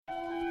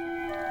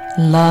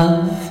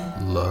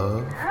Love,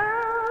 Love,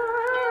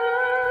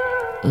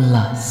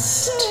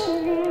 lust,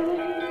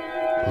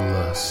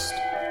 lust,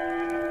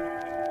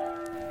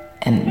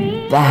 and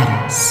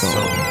badass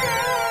soul.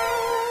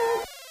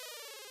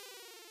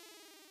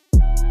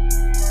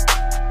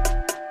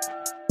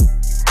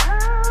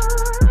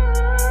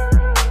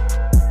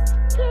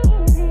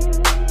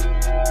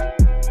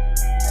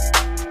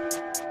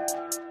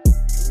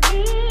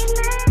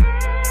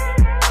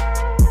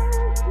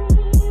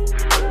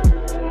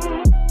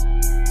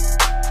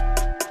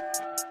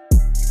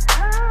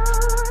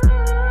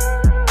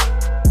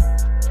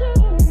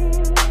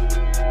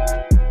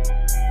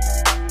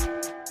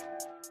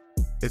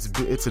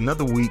 It's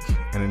another week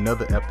and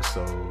another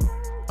episode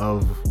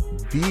of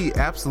the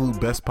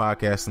absolute best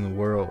podcast in the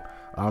world.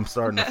 I'm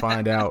starting to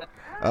find out.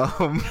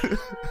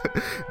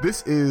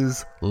 This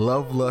is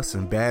Love, Lust,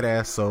 and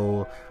Badass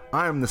Soul.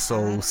 I am the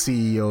Soul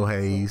CEO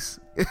Hayes,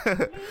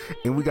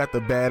 and we got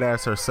the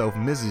badass herself,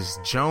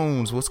 Mrs.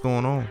 Jones. What's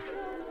going on?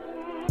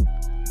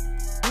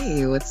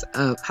 Hey, what's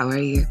up? How are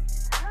you?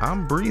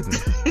 I'm breathing.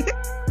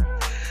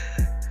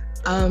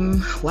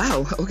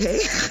 Wow. Okay.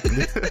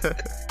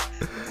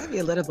 Be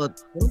a little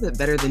bit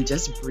better than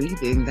just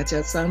breathing. That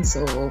just sounds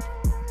so,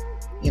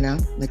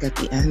 like at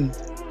the end,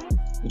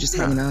 you're just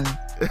hanging on.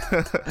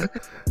 Okay.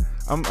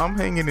 I'm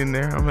hanging in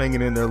there. I'm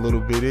hanging in there a little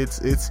bit.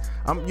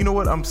 I'm you know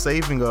what? I'm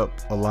saving up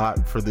a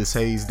lot for this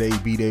Hayes Day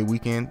B-Day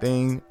weekend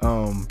thing. I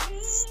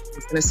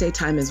was gonna say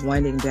time is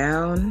winding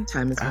down.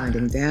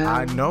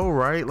 I know,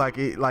 right? Like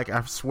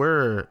I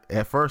swear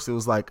at first it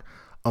was like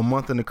a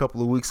month and a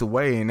couple of weeks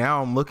away, and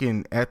now I'm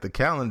looking at the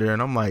calendar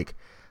and I'm like,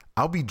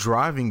 I'll be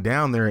driving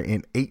down there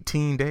in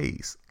 18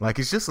 days. Like,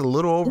 it's just a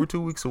little over 2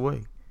 weeks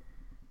away.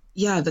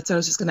 Yeah, that's what I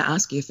was just going to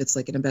ask you, if it's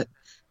like in a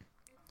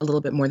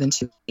little bit more than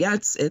 2. Yeah,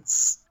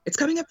 it's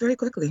coming up very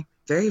quickly.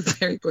 Very,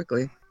 very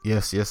quickly.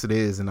 Yes, it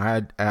is. And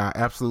I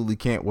absolutely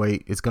can't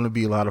wait. It's going to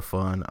be a lot of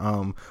fun.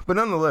 But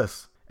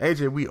nonetheless,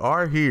 AJ, we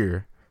are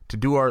here to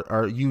do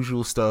our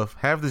usual stuff,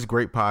 have this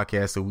great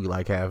podcast that we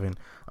like having.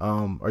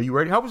 Are you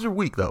ready? How was your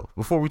week, though?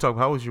 Before we talk,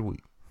 how was your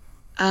week?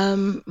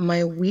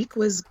 My week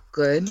was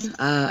good.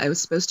 I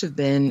was supposed to have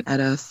been at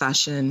a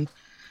fashion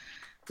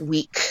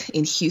week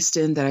in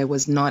Houston that I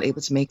was not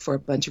able to make for a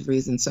bunch of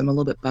reasons. So I'm a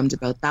little bit bummed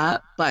about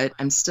that, but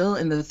I'm still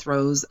in the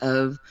throes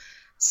of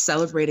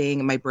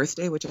celebrating my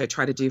birthday, which I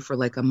try to do for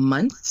like a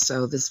month.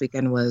 So this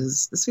weekend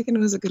was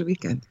a good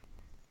weekend.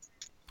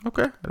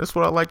 Okay. That's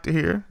what I like to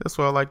hear.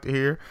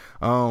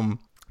 And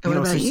what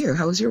about you?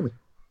 How was your week?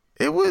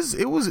 It was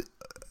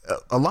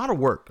a lot of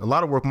work.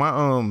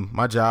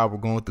 My job, we're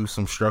going through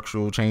some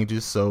structural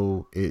changes,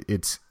 so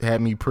it's had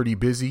me pretty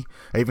busy.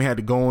 I even had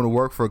to go into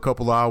work for a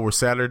couple of hours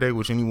Saturday,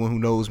 which anyone who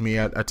knows me,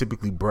 I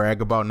typically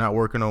brag about not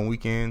working on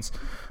weekends.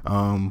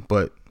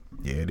 But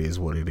yeah, it is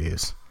what it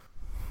is.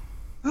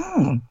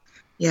 Oh,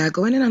 yeah.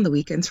 Going in on the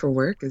weekends for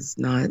work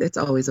it's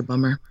always a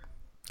bummer.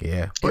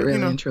 Yeah. But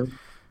really true.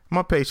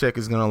 My paycheck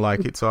is going to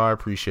like it, so I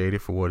appreciate it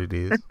for what it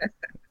is.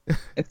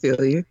 I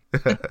feel you.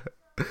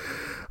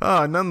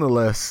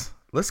 Nonetheless,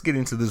 let's get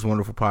into this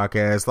wonderful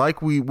podcast.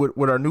 Like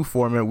with our new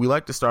format, we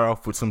like to start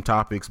off with some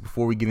topics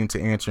before we get into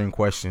answering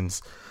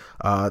questions.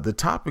 The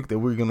topics,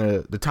 we're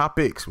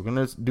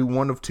gonna do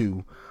one of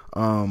two.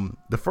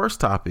 The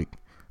first topic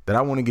that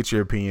I want to get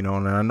your opinion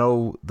on, and I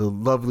know the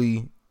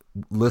lovely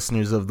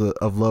listeners of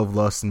Love,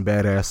 Lust, and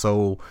Badass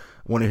Soul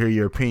want to hear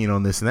your opinion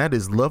on this, and that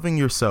is loving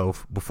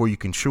yourself before you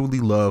can truly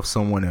love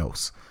someone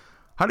else.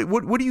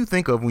 What do you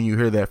think of when you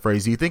hear that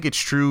phrase? Do you think it's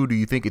true? Do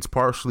you think it's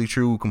partially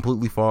true,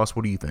 completely false?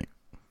 What do you think?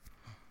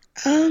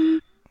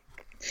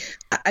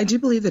 I do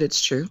believe that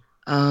it's true.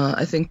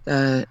 I think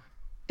that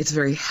it's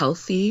very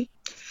healthy.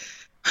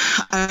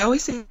 I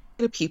always say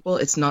to people,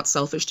 it's not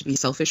selfish to be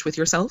selfish with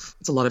yourself.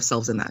 It's a lot of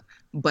selves in that.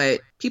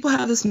 But people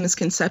have this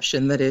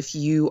misconception that if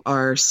you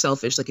are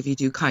selfish, like if you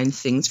do kind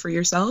things for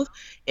yourself,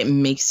 it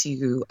makes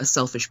you a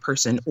selfish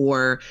person.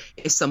 Or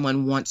if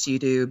someone wants you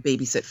to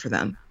babysit for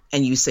them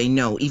and you say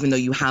no, even though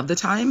you have the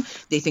time,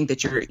 they think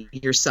that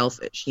you're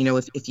selfish.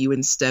 If you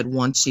instead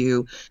want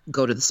to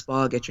go to the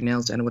spa, get your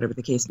nails done, or whatever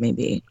the case may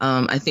be.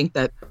 I think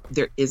that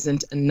there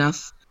isn't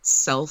enough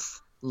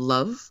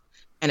self-love.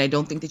 And I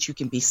don't think that you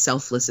can be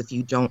selfless if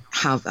you don't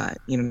have that.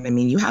 You know what I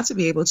mean? You have to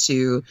be able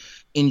to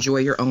enjoy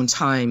your own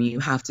time.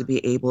 You have to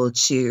be able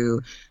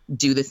to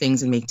do the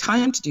things and make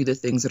time to do the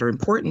things that are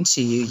important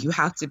to you. You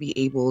have to be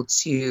able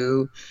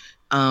to,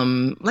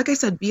 like I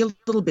said, be a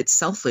little bit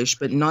selfish,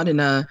 but not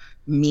in a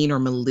mean or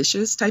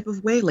malicious type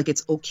of way. Like,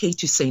 it's okay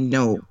to say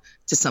no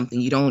to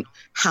something. You don't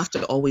have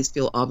to always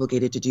feel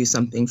obligated to do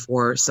something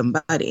for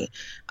somebody.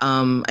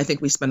 I think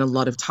we spend a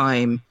lot of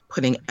time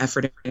putting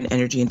effort and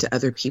energy into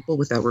other people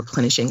without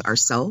replenishing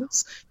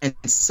ourselves. And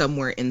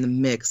somewhere in the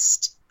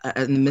midst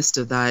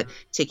of that,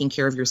 taking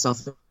care of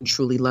yourself and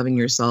truly loving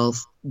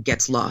yourself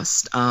gets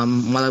lost.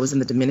 While I was in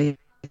the Dominican,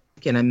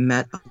 I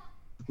met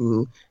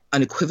who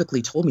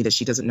unequivocally told me that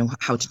she doesn't know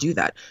how to do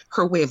that.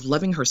 Her way of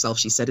loving herself,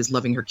 she said, is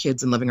loving her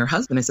kids and loving her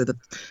husband. I said that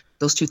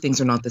those two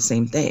things are not the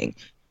same thing.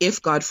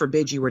 If, God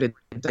forbid, you were to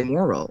die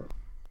immoral,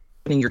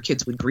 your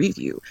kids would grieve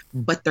you,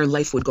 but their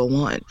life would go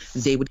on.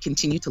 They would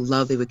continue to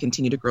love, they would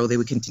continue to grow, they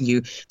would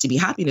continue to be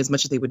happy. And as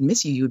much as they would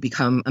miss you, you would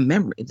become a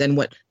memory. Then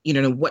what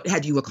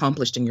had you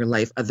accomplished in your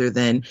life other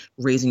than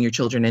raising your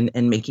children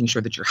and making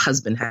sure that your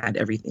husband had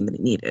everything that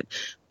he needed?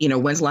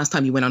 When's the last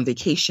time you went on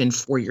vacation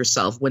for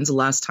yourself? When's the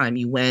last time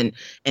you went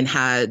and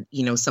had,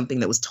 something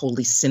that was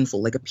totally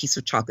sinful, like a piece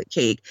of chocolate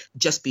cake,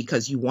 just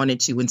because you wanted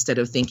to, instead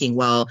of thinking,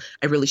 well,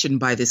 I really shouldn't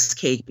buy this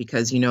cake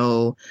because,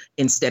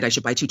 instead I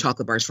should buy 2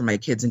 chocolate bars for my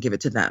kids and give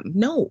it to them.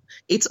 No,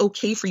 it's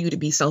okay for you to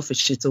be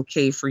selfish. It's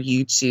okay for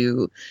you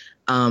to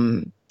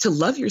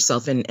love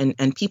yourself.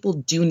 And people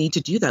do need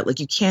to do that. Like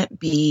you can't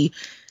be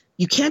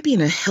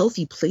in a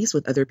healthy place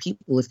with other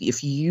people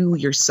if you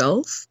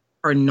yourself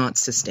are not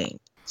sustained.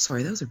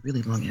 Sorry, that was a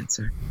really long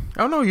answer.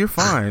 Oh, no, you're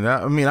fine.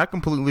 I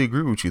completely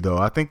agree with you, though.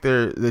 I think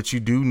that you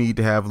do need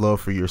to have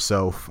love for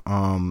yourself.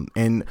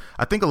 And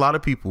I think a lot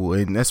of people,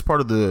 and that's part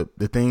of the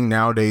thing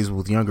nowadays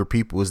with younger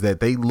people, is that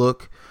they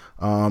look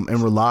and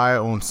rely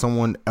on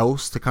someone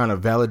else to kind of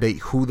validate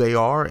who they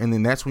are. And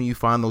then that's when you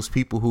find those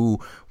people who,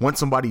 once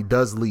somebody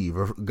does leave,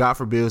 or God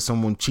forbid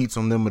someone cheats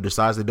on them or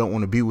decides they don't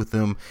want to be with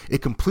them,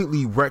 it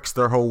completely wrecks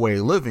their whole way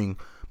of living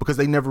because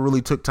they never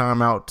really took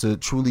time out to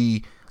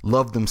truly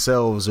love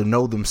themselves or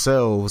know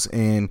themselves,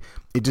 and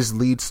it just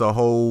leads to a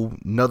whole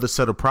another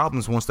set of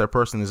problems once that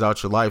person is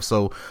out your life.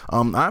 So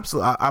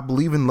I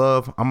believe in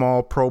love. I'm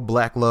all pro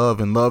black love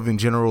and love in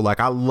general. Like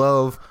I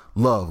love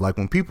like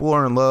when people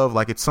are in love,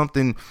 like it's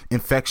something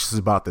infectious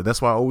about that.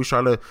 That's why I always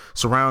try to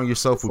surround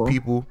yourself with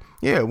people,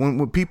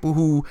 with people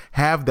who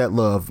have that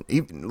love,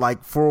 even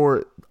like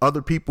for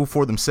other people,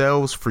 for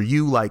themselves, for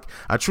you. Like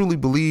I truly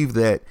believe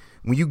that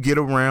when you get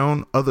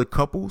around other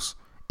couples,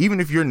 even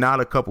if you're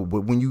not a couple,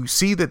 but when you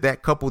see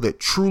that couple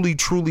that truly,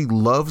 truly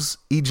loves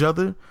each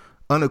other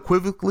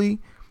unequivocally,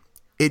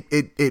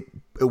 it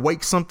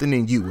wakes something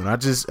in you.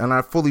 And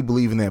I fully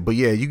believe in that. But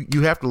yeah,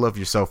 you have to love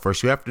yourself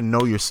first. You have to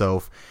know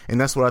yourself. And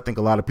that's what I think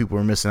a lot of people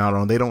are missing out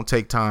on. They don't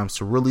take time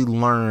to really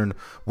learn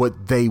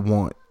what they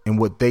want and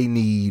what they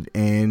need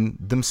and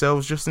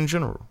themselves just in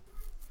general.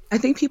 I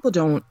think people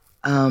don't,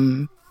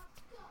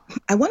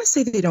 I want to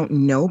say they don't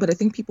know, but I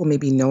think people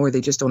maybe know or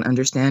they just don't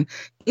understand.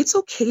 It's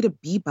okay to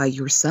be by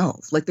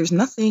yourself. Like there's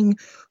nothing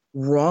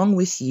wrong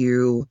with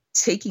you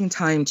taking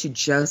time to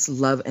just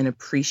love and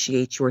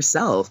appreciate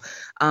yourself.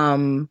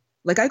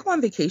 Like I go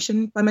on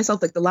vacation by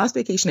myself. Like the last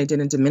vacation I did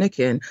in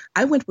Dominican,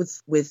 I went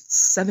with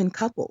 7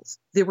 couples.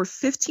 There were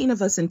 15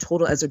 of us in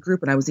total as a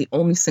group, and I was the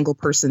only single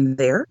person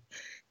there.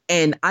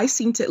 And I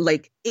seemed to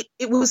like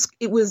it was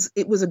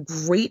a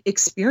great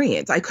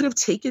experience. I could have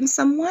taken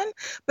someone,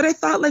 but I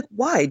thought, like,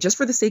 why? Just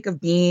for the sake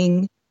of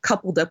being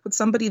coupled up with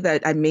somebody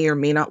that I may or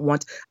may not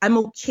want. I'm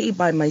okay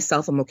by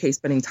myself. I'm okay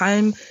spending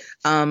time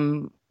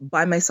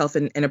by myself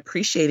and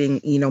appreciating,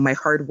 my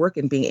hard work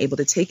and being able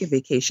to take a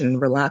vacation and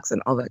relax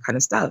and all that kind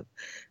of stuff.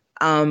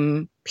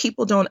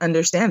 People don't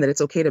understand that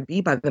it's okay to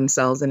be by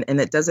themselves. And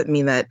it doesn't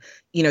mean that,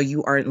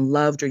 you aren't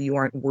loved or you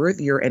aren't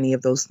worthy or any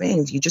of those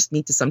things. You just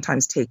need to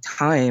sometimes take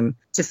time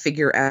to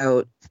figure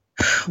out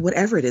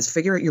whatever it is,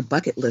 figure out your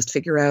bucket list,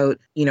 figure out,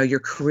 your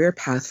career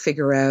path,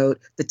 figure out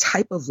the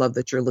type of love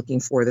that you're looking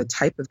for, the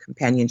type of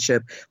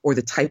companionship or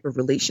the type of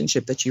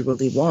relationship that you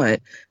really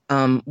want.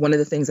 One of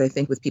the things I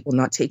think with people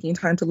not taking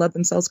time to love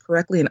themselves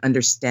correctly and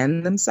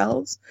understand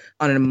themselves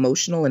on an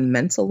emotional and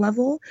mental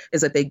level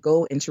is that they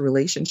go into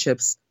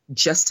relationships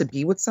just to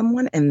be with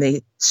someone and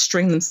they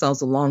string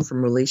themselves along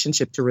from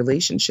relationship to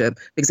relationship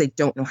because they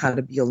don't know how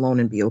to be alone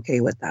and be okay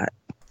with that.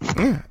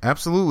 Yeah,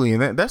 absolutely.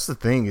 And that's the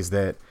thing is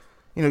that,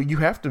 you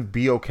have to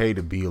be okay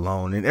to be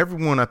alone, and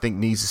everyone I think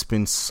needs to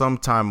spend some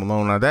time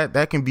alone. Now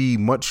that can be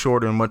much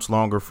shorter and much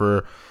longer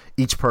for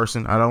each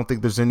person. I don't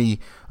think there's any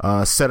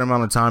set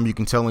amount of time you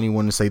can tell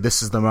anyone to say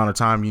this is the amount of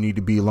time you need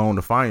to be alone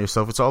to find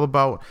yourself. It's all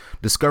about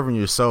discovering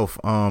yourself.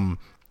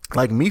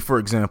 Like me, for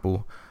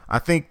example, I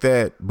think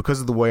that because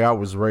of the way I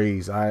was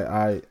raised,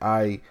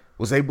 I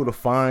was able to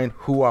find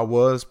who I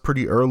was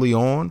pretty early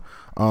on.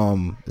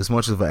 As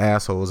much of an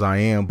asshole as I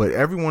am, but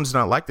everyone's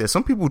not like that.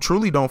 Some people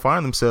truly don't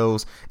find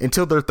themselves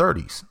until their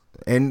 30s,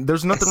 and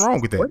there's nothing wrong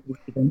with that.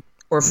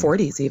 Or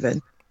 40s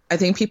even. I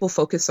think people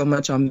focus so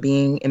much on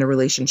being in a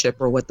relationship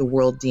or what the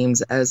world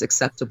deems as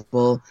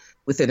acceptable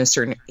within a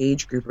certain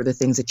age group or the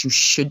things that you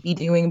should be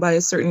doing by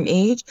a certain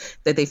age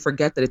that they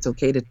forget that it's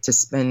okay to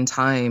spend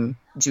time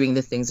doing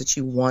the things that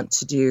you want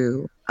to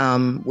do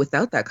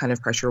without that kind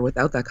of pressure,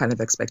 without that kind of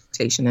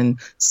expectation, and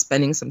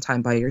spending some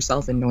time by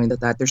yourself and knowing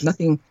that there's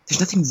nothing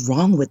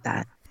wrong with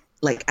that,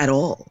 like at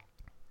all.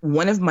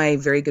 One of my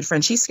very good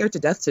friends, she's scared to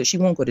death, so she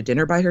won't go to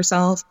dinner by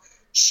herself.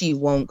 She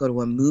won't go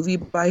to a movie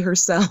by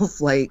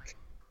herself. Like,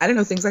 I don't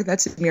know, things like that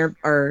to me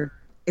are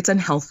it's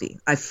unhealthy.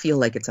 I feel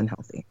like it's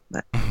unhealthy.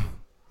 But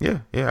yeah,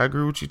 I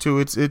agree with you too.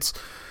 It's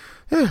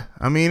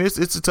I mean, it's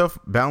a tough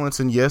balance,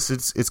 and yes,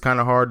 it's kind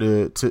of hard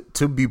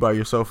to be by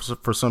yourself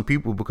for some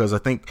people, because I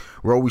think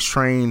we're always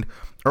trained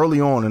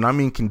early on, and I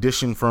mean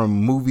conditioned from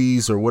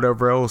movies or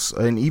whatever else,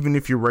 and even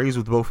if you're raised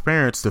with both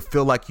parents, to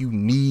feel like you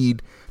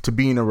need to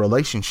be in a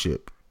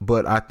relationship.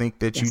 but I think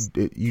that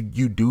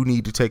you do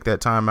need to take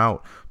that time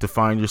out to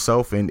find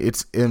yourself, and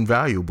it's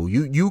invaluable.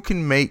 You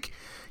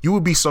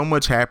would be so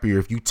much happier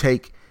if you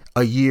take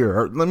a year,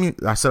 or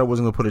I said I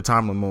wasn't gonna put a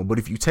time limit on, but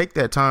if you take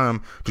that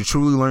time to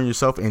truly learn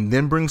yourself and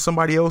then bring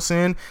somebody else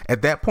in,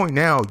 at that point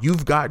now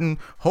you've gotten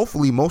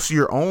hopefully most of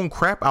your own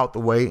crap out the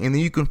way, and then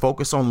you can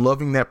focus on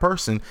loving that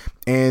person,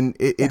 and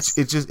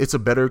it's a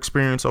better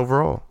experience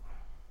overall.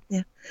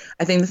 Yeah,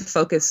 I think the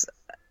focus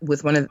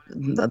with one of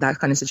that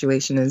kind of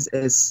situation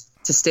is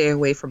to stay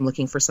away from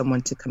looking for someone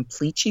to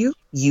complete you.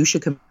 You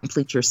should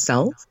complete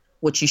yourself.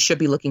 What you should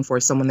be looking for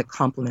is someone that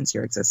complements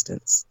your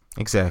existence.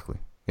 Exactly.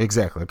 I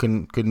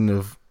couldn't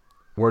have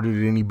worded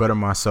it any better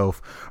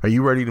myself. Are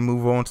you ready to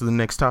move on to the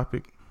next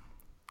topic?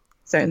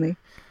 Certainly.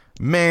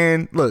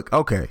 Man, look,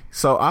 okay.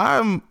 So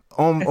I'm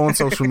on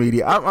social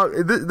media.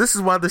 This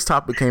is why this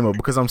topic came up,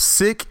 because I'm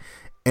sick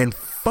and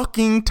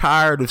fucking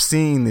tired of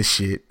seeing this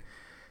shit.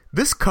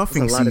 This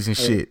cuffing season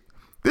shit.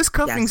 This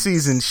cuffing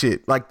season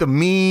shit. Like the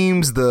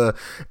memes, the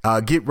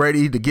get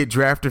ready to get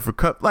drafted for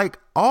cuff. Like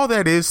all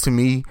that is to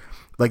me,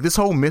 like this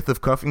whole myth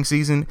of cuffing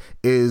season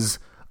is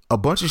a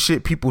bunch of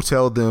shit people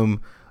tell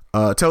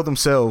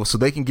themselves so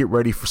they can get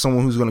ready for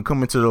someone who's going to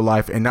come into their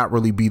life and not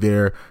really be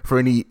there for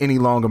any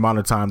long amount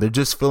of time. They're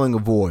just filling a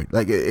void.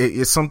 Like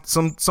it's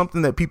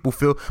something that people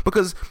feel,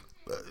 because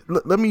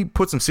let me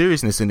put some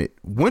seriousness in it.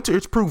 Winter,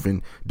 it's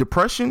proven,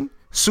 depression,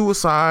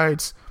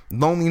 suicides,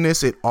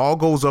 loneliness, it all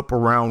goes up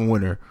around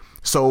winter.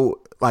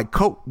 So like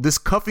this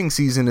cuffing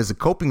season is a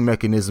coping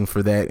mechanism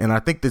for that, and I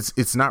think it's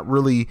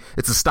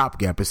a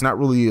stopgap. It's not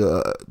really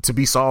to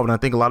be solved, and I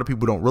think a lot of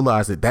people don't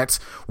realize that that's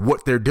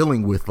what they're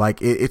dealing with.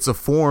 Like it's a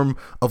form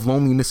of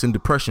loneliness and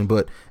depression.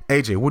 But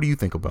AJ, what do you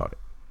think about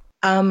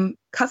it?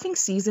 Cuffing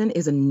season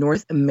is a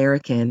North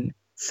American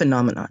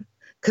phenomenon,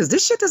 because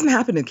this shit doesn't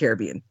happen in the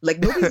Caribbean. Like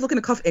nobody's looking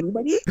to cuff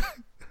anybody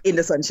in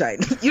the sunshine.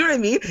 You know what I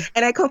mean?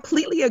 And I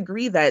completely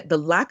agree that the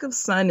lack of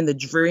sun and the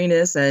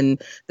dreariness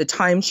and the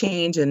time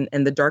change and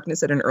the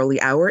darkness at an early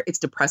hour, it's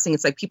depressing.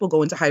 It's like people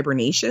go into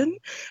hibernation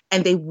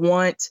and they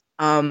want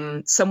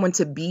someone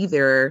to be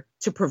there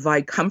to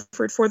provide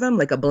comfort for them,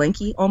 like a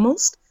blankie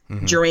almost,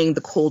 during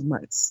the cold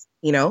months,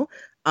 you know?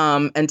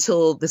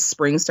 Until the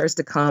spring starts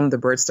to come, the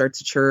birds start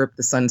to chirp,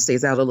 the sun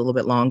stays out a little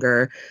bit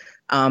longer.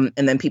 And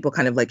then people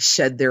kind of like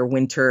shed their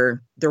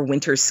winter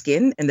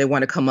skin, and they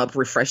want to come up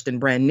refreshed and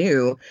brand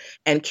new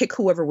and kick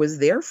whoever was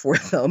there for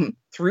them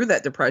through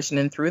that depression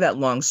and through that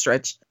long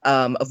stretch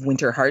of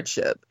winter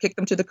hardship, kick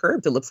them to the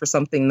curb to look for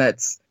something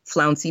that's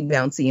flouncy,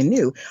 bouncy, and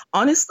new.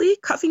 Honestly,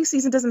 cuffing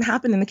season doesn't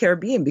happen in the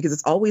Caribbean because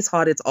it's always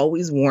hot. It's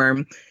always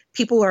warm.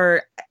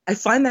 I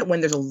find that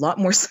when there's a lot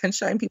more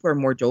sunshine, people are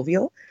more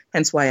jovial.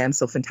 Hence why I'm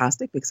so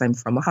fantastic, because I'm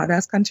from a hot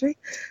ass country.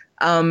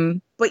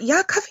 But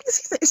yeah, cuffing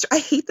season, I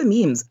hate the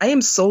memes. I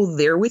am so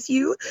there with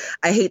you.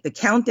 I hate the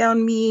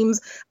countdown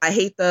memes. I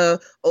hate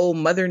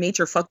Mother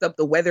Nature fucked up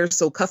the weather,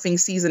 so cuffing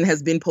season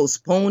has been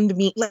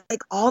postponed.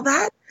 Like all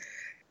that.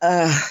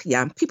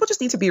 Yeah, people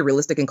just need to be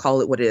realistic and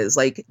call it what it is.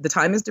 Like the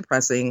time is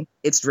depressing.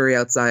 It's dreary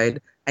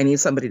outside. I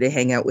need somebody to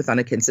hang out with on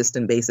a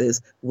consistent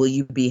basis. Will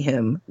you be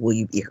him? Will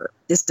you be her?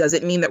 This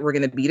doesn't mean that we're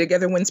going to be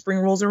together when spring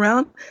rolls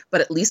around, but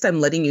at least I'm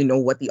letting you know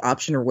what the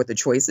option or what the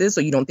choice is,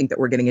 so you don't think that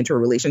we're getting into a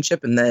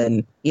relationship and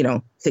then,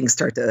 things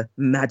start to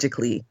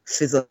magically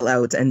fizzle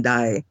out and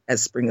die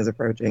as spring is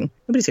approaching.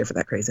 Nobody's here for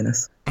that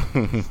craziness.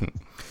 Yeah.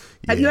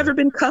 Have you ever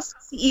been cuffed,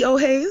 CEO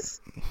Hayes?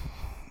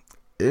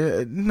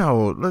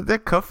 No,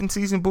 that cuffing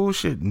season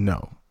bullshit,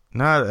 no,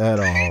 not at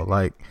all.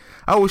 Like,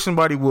 I wish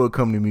somebody would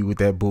come to me with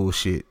that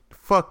bullshit.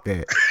 Fuck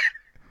that.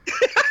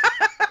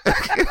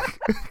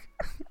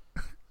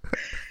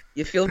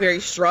 You feel very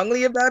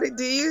strongly about it,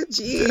 do you?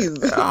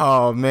 Jeez.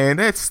 Oh, man,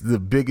 that's the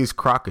biggest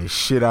crock of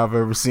shit I've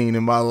ever seen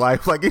in my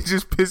life. Like, it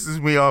just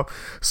pisses me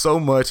off so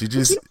much. It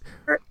just...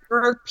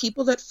 There are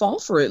people that fall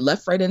for it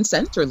left, right, and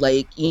center.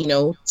 Like,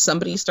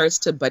 somebody starts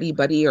to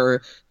buddy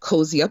or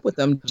cozy up with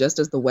them just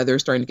as the weather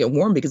is starting to get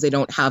warm because they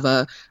don't have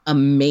a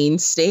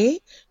mainstay.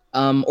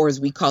 Or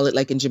as we call it,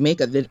 like in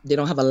Jamaica, they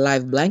don't have a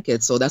live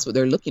blanket. So that's what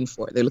they're looking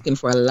for. They're looking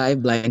for a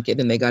live blanket,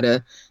 and they got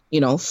to,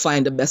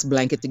 find the best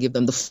blanket to give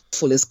them the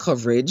fullest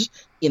coverage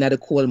in the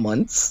cold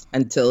months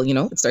until,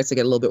 it starts to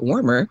get a little bit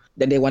warmer.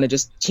 Then they want to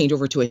just change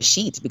over to a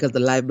sheet because the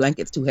live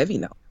blanket's too heavy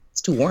now.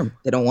 It's too warm.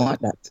 They don't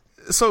want that.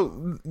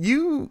 So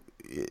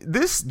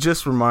this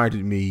just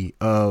reminded me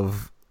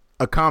of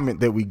a comment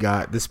that we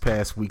got this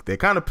past week that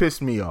kind of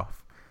pissed me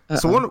off.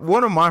 So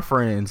one of my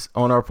friends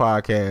on our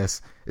podcast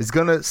is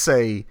gonna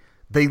say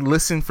they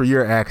listen for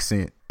your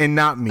accent and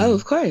not me. Oh,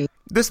 of course.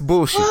 This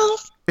bullshit. Well,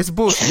 it's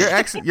bullshit.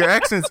 Your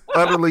accent's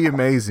utterly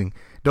amazing.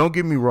 Don't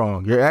get me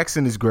wrong. Your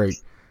accent is great.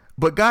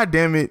 But God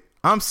damn it,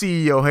 I'm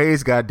CEO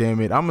Hayes. God damn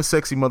it, I'm a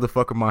sexy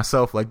motherfucker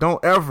myself. Like, no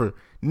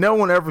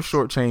one ever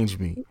shortchange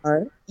me.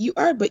 You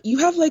are, but you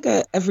have like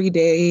a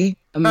everyday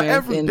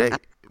American. Everyday.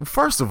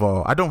 First of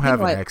all, I don't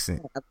have an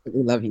accent. I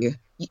absolutely love you.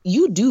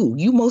 You do.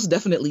 You most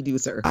definitely do,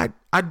 sir. I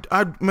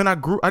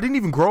didn't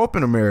even grow up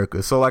in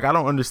America, so like I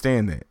don't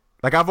understand that.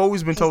 Like I've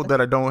always been told that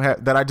I don't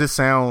have that I just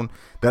sound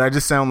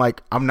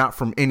like I'm not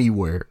from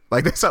anywhere.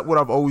 Like that's not what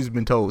I've always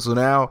been told. So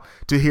now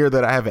to hear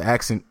that I have an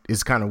accent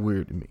is kind of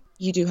weird to me.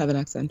 You do have an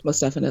accent, most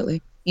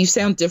definitely. You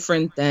sound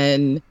different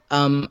than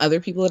other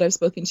people that I've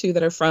spoken to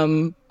that are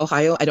from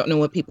Ohio. I don't know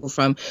what people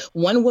from.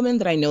 One woman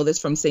that I know that's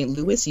from St.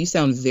 Louis, you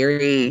sound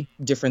very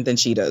different than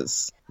she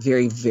does.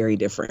 Very, very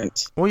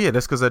different. Well, yeah,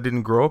 that's because I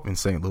didn't grow up in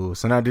St.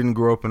 Louis and I didn't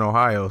grow up in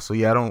Ohio. So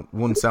yeah,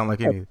 wouldn't sound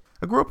like any.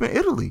 I grew up in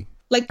Italy.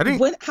 Like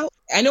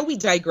I know we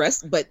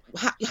digressed, but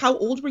how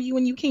old were you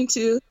when you came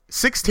to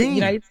 16? The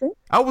United States?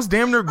 I was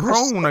damn near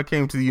grown when I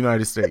came to the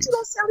United States. But you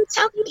don't sound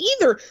Italian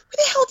either. Where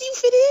the hell do you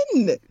fit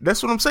in?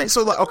 That's what I'm saying.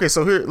 So like, okay,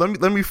 so here,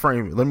 let me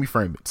frame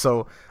it.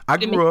 So I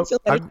grew up.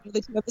 That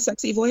you have a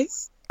sexy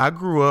voice. I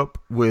grew up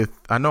with.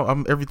 I know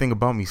I'm everything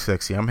about me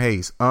sexy. I'm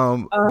Hayes.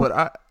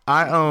 But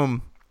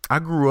I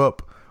grew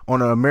up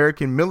on an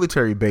American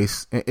military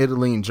base in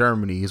Italy and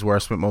Germany is where I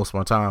spent most of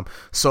my time.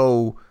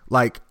 So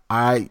like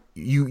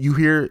you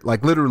hear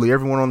like literally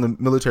everyone on the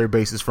military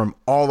base is from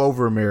all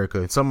over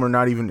America. Some are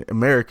not even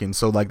American.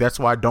 So like that's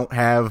why I don't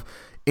have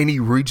any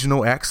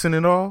regional accent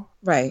at all.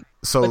 Right.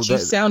 So but you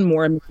sound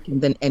more American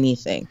than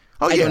anything.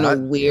 Oh, I don't know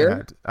where.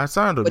 Yeah, I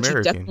sound American. But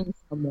you definitely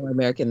sound more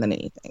American than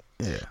anything.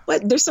 Yeah.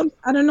 But there's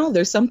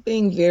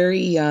something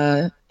very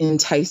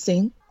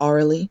enticing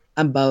orally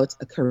about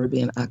a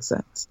Caribbean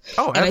accent.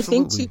 Oh, absolutely. And I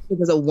think too,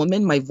 because a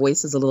woman, my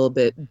voice is a little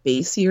bit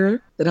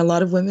bassier than a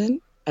lot of women.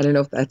 I don't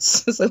know if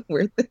that's a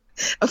weird thing.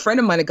 A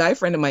guy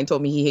friend of mine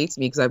told me he hates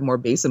me because I have more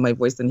bass in my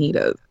voice than he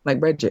does. Like,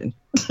 Bridget.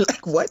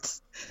 Like, what?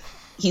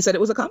 He said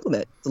it was a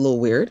compliment. It's a little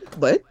weird,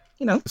 but,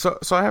 you know. So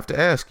I have to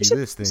ask you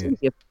this then.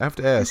 I have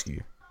to ask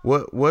you.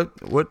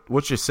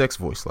 What's your sex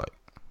voice like?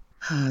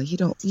 You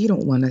don't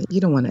want to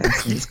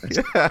ask me these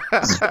questions.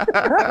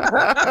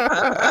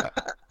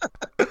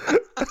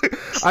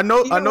 I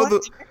know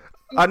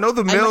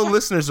the male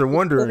listeners are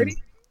wondering.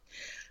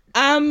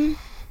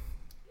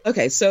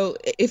 Okay, so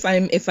if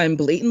I'm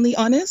blatantly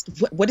honest,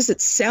 what does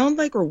it sound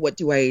like, or what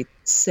do I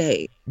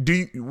say? Do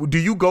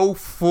you go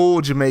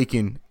full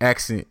Jamaican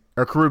accent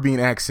or Caribbean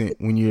accent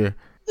when you're?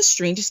 The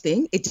strangest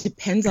thing, it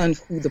depends on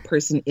who the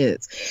person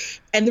is.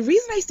 And the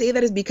reason I say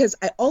that is because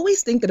I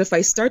always think that if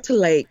I start to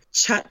like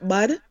chat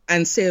bad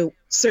and say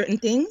certain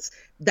things,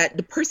 that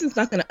the person's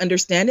not going to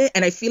understand it.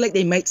 And I feel like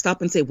they might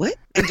stop and say, what?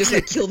 And just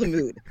like kill the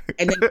mood.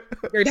 And then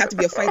there'd have to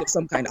be a fight of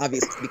some kind,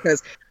 obviously,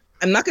 because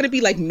I'm not going to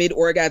be like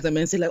mid-orgasm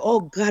and say like, oh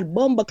God,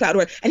 Bumba Cloud.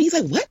 And he's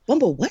like, what?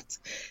 Bumba what?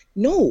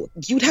 No,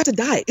 you'd have to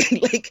die.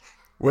 Like,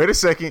 wait a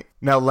second.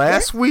 Now,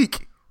 last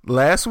week,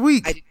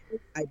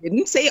 I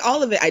didn't say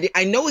all of it.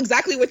 I know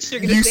exactly what you're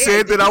going to say. You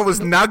said that I was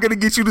not going to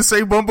get you to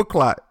say Bumba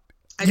Clot.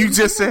 You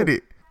just said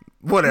it.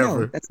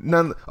 Whatever.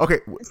 No,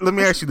 okay, let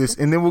me ask you this,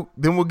 and then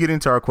we'll get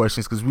into our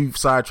questions because we've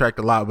sidetracked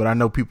a lot, but I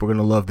know people are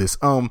going to love this.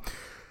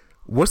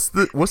 What's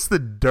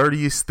the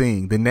dirtiest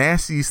thing, the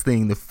nastiest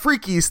thing, the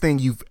freakiest thing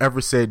you've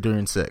ever said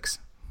during sex?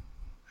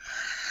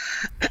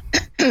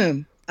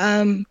 The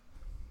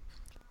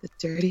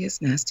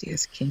dirtiest,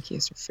 nastiest,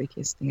 kinkiest, or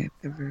freakiest thing I've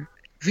ever.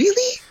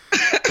 Really?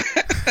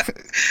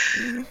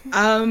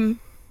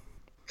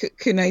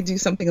 Can I do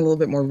something a little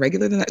bit more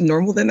regular than that,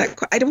 normal than that?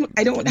 I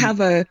don't have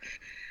a.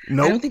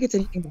 Nope. I don't think it's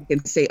anything I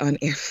can say on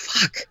air.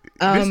 Fuck.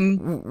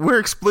 We're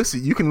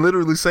explicit. You can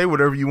literally say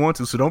whatever you want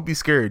to, so don't be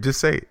scared.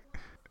 Just say it.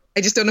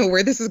 I just don't know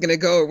where this is going to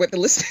go or what the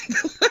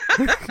listeners.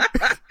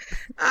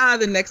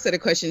 The next set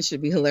of questions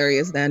should be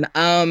hilarious then.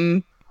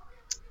 The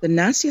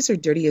nastiest or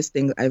dirtiest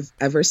thing I've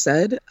ever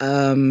said,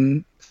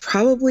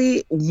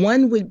 probably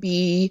one would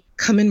be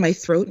come in my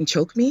throat and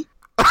choke me.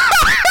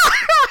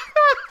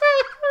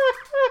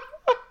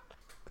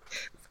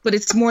 But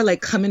it's more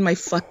like come in my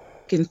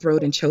fucking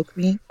throat and choke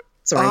me.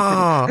 Sorry,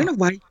 I don't know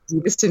why you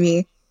do this to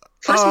me.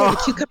 First we had a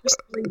cucumber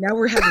story, now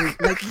we're having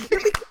like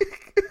really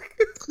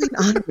clean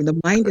honor in the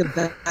mind of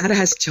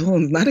Badass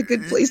Jones. Not a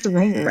good place to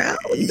roam around.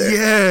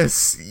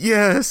 Yes,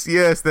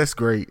 that's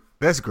great.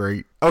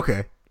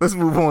 Okay, let's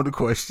move on to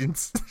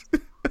questions.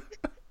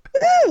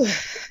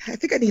 I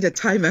think I need a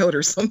timeout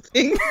or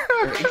something.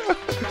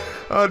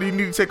 Do you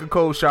need to take a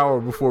cold shower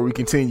before we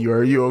continue?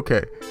 Are you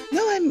okay?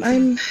 No,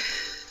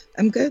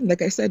 I'm good.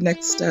 Like I said,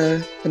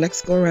 the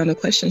next go around of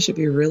questions should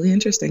be really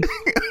interesting.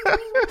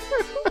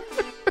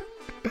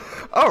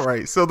 All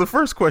right. So the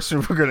first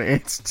question we're going to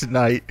answer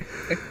tonight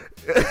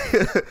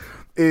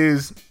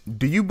is,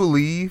 do you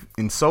believe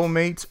in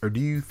soulmates, or do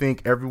you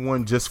think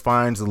everyone just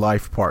finds a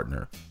life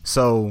partner?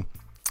 So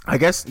I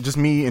guess just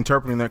me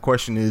interpreting that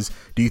question is,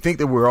 do you think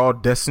that we're all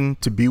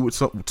destined to be with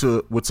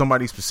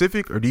somebody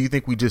specific, or do you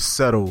think we just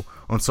settle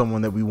on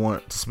someone that we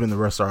want to spend the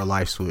rest of our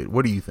lives with?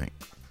 What do you think?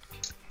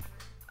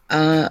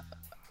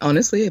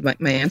 Honestly,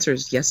 my answer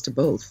is yes to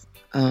both.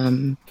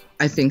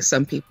 I think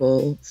some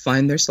people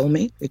find their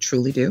soulmate, they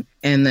truly do.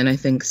 And then I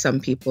think some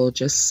people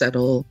just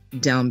settle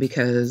down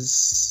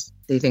because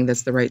they think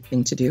that's the right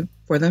thing to do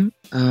for them.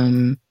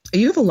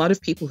 You have a lot of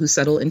people who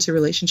settle into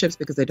relationships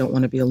because they don't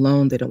want to be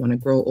alone. They don't want to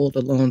grow old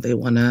alone. They don't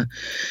want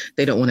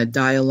to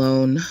die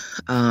alone.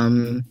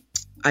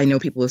 I know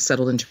people who have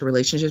settled into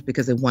relationships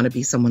because they want to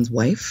be someone's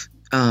wife.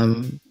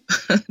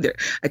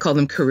 I call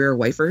them career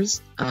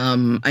wifers.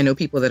 I know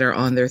people that are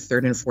on their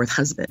third and fourth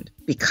husband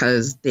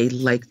because they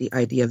like the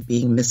idea of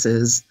being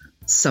Mrs.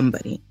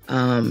 Somebody.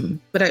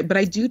 But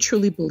I do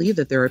truly believe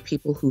that there are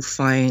people who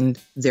find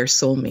their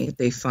soulmate.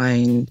 They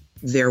find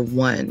their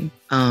one,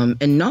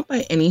 and not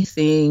by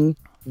anything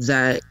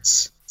that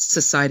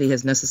society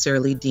has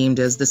necessarily deemed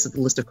as this is the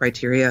list of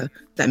criteria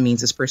that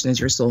means this person is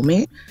your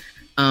soulmate.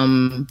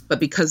 But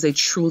because they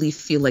truly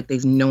feel like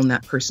they've known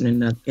that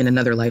person in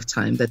another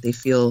lifetime, that they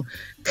feel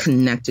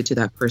connected to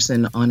that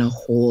person on a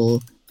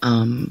whole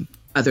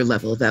other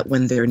level, that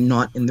when they're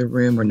not in the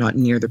room or not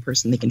near the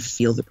person, they can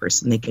feel the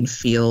person, they can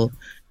feel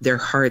their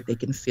heart, they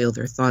can feel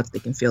their thoughts, they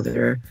can feel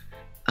their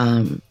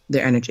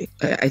energy.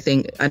 I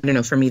think, I don't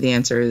know, for me, the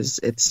answer is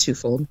it's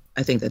twofold.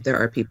 I think that there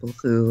are people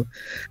who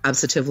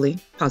absolutely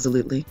find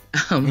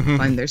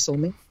their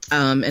soulmate.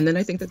 And then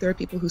I think that there are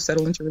people who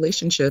settle into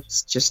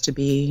relationships just to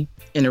be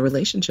in a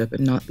relationship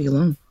and not be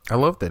alone. I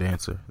love that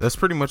answer. That's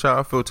pretty much how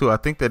I feel too. I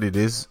think that it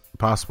is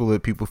possible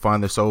that people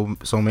find their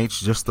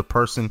soulmates, just the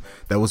person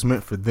that was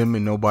meant for them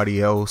and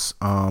nobody else.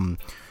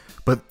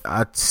 But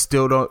I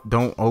still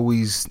don't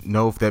always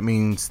know if that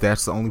means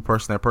that's the only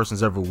person that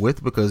person's ever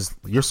with, because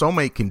your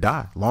soulmate can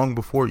die long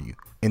before you,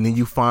 and then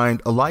you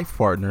find a life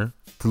partner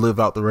to live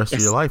out the rest of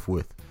your life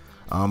with.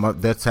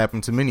 That's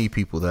happened to many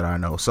people that I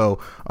know. So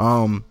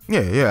I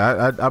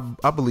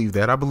believe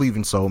that. I believe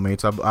in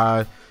soulmates.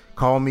 I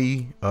call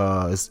me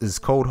as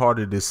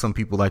cold-hearted as some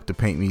people like to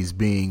paint me as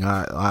being.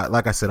 I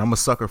like I said, I'm a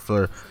sucker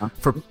for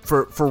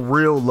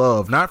real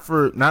love, not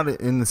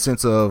in the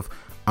sense of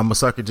I'm a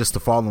sucker just to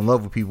fall in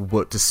love with people,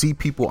 but to see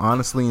people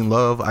honestly in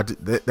love.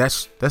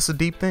 That's a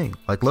deep thing.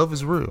 Like, love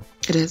is real.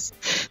 It is.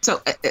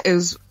 So it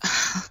was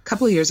a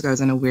couple of years ago. I was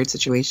in a weird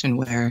situation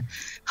where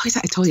I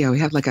told you we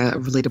have like a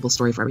relatable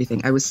story for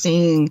everything. I was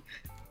seeing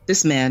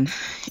this man,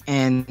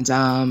 and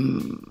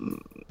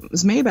it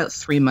was maybe about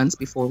 3 months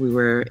before we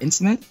were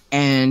intimate,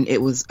 and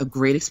it was a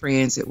great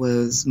experience. It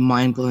was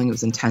mind blowing. It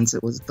was intense.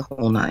 It was the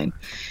whole nine.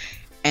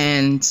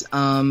 And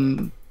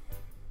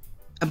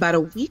about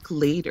a week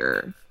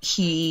later,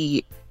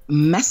 he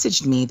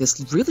messaged me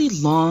this really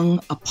long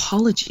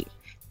apology.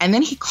 And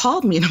then he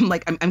called me, and I'm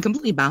like, I'm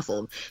completely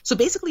baffled. So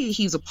basically,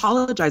 he's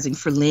apologizing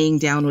for laying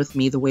down with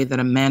me the way that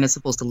a man is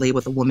supposed to lay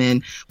with a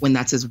woman when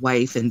that's his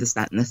wife, and this,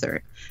 that, and the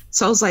third.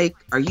 So I was like,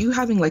 are you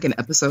having like an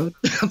episode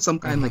of some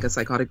kind, like a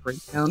psychotic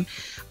breakdown?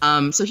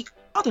 So he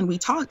called and we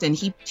talked, and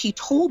he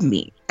told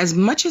me, as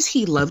much as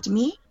he loved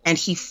me and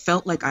he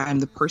felt like I'm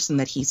the person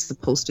that he's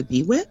supposed to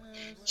be with,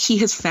 he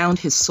has found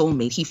his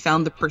soulmate. He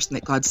found the person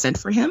that God sent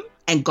for him,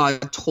 and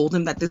God told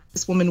him that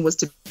this woman was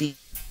to be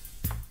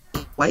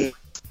wife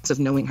of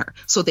knowing her.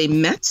 So they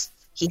met,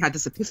 he had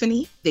this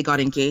epiphany, they got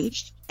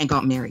engaged and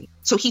got married.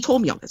 So he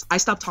told me all this. I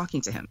stopped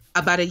talking to him.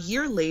 About a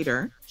year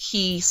later,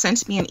 he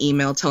sent me an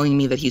email telling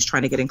me that he's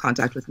trying to get in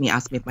contact with me,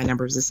 asked me if my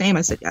number was the same.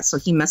 I said yes. So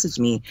he messaged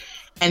me,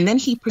 and then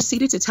he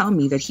proceeded to tell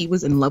me that he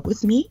was in love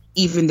with me,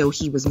 even though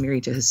he was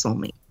married to his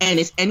soulmate. And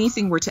if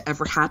anything were to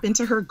ever happen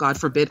to her, God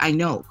forbid, I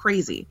know,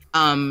 crazy,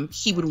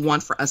 he would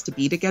want for us to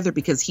be together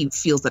because he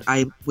feels that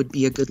I would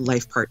be a good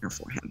life partner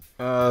for him.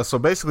 So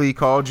basically he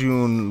called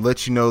you and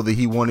let you know that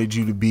he wanted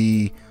you to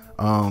be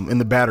in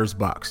the batter's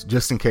box,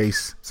 just in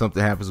case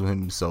something happens with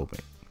him and his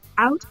soulmate.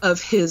 Out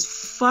of his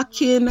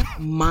fucking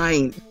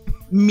mind.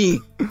 Me.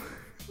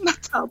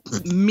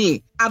 Not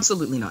me.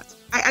 Absolutely not.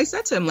 I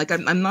said to him, like,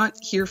 I'm not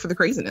here for the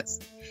craziness.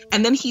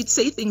 And then he'd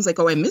say things like,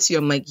 oh, I miss you.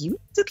 I'm like, you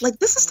did, like,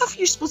 this is stuff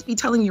you're supposed to be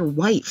telling your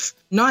wife,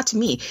 not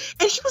me.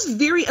 And he was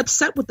very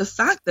upset with the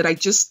fact that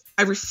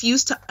I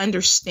refused to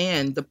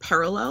understand the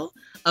parallel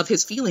of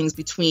his feelings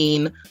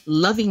between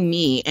loving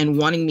me and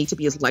wanting me to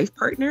be his life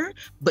partner,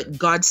 but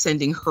God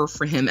sending her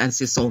for him as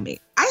his soulmate.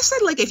 I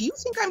said, like, if you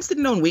think I'm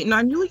sitting down waiting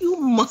on you, you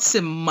must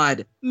have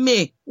mud.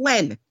 Me.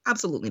 When?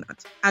 Absolutely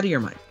not. Out of your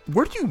mind.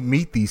 Where do you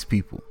meet these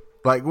people?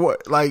 Like,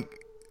 what? Like,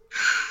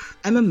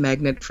 I'm a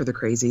magnet for the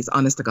crazies,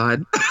 honest to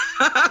God.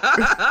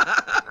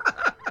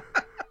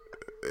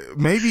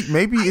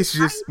 maybe it's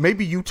just,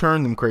 maybe you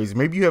turn them crazy.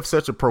 Maybe you have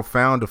such a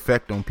profound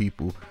effect on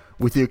people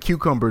with your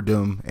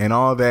cucumberdom and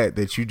all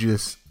that you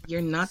just...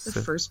 You're not the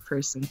first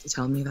person to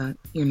tell me that.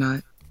 You're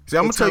not. See,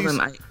 I'm going to tell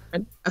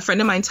you... A friend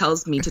of mine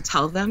tells me to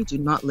tell them, do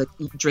not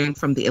drink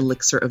from the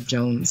elixir of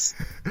Jones.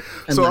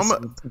 So I'm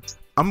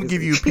going to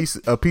give you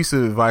a piece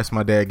of advice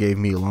my dad gave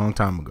me a long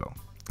time ago.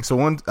 So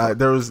and I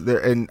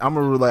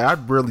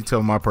rarely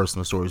tell my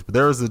personal stories, but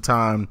there was a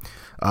time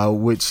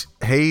which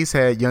Hayes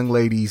had young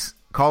ladies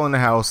calling the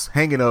house,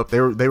 hanging up. They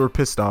were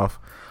pissed off.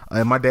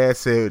 And my dad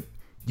said,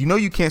 you know,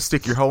 you can't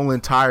stick your whole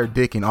entire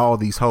dick in all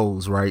these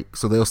holes, right?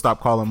 So they'll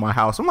stop calling my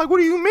house. I'm like, what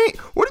do you mean?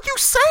 What are you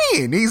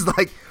saying? He's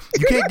like,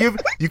 you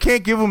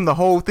can't give them the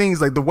whole thing.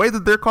 He's like, the way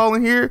that they're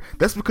calling here,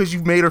 that's because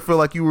you made her feel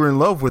like you were in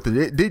love with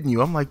it, didn't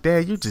you? I'm like,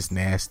 Dad, you're just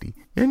nasty.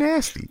 You're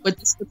nasty. But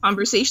this is the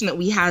conversation that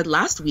we had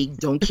last week.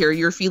 Don't carry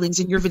your feelings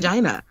in your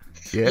vagina.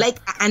 Yeah. Like,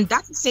 and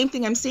that's the same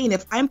thing I'm saying.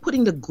 If I'm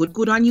putting the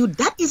good on you,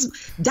 that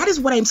is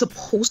what I'm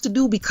supposed to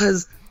do,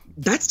 because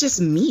That's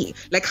just me.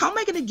 Like, how am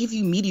I going to give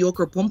you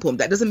mediocre pum pum?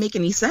 That doesn't make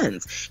any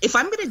sense. If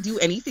I'm going to do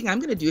anything, I'm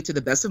going to do it to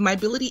the best of my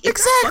ability. If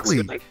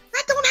Exactly. that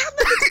don't have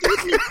nothing to do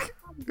with me.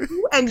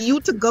 You and you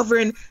to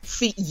govern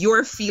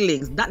your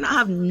feelings. That not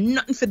have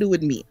nothing to do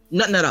with me.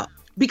 Nothing at all.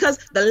 Because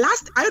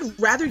I'd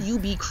rather you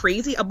be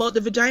crazy about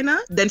the vagina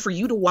than for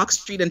you to walk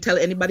street and tell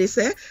anybody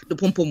say the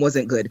pum pum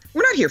wasn't good.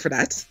 We're not here for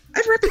that.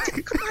 I've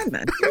reputation. Come on,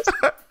 man.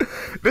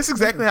 That's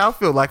exactly how I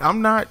feel. Like,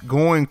 I'm not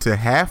going to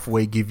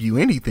halfway give you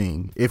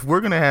anything. If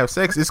we're gonna have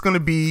sex, it's gonna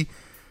be.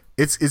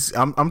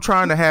 I'm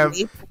trying to have.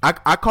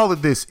 I call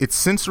it this. It's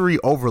sensory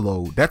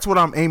overload. That's what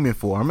I'm aiming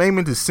for. I'm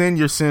aiming to send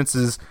your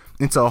senses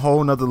into a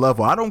whole nother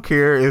level. I don't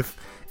care if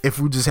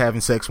we're just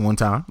having sex one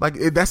time. Like,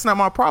 that's not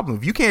my problem.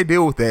 If you can't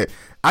deal with that,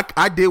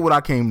 I did what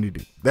I came to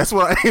do. That's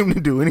what I aim to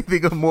do.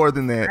 Anything more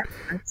than that,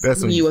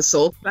 that's you a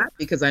soul clap,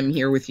 because I'm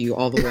here with you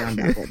all the way on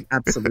that one.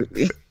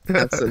 Absolutely.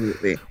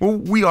 Absolutely. Well,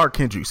 we are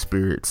kindred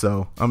spirits,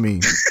 so I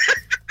mean.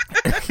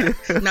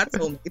 Not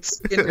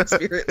soulmates, kindred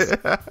spirits.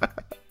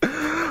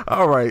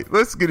 All right,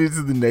 let's get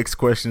into the next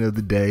question of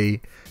the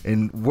day.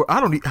 And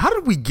how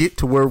did we get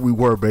to where we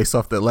were based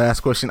off that last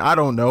question? I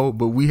don't know,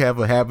 but we have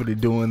a habit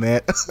of doing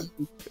that.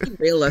 You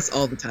rail us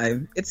all the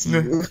time. It's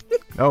you.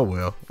 Oh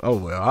well,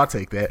 I'll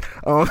take that.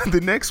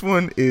 The next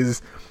one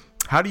is,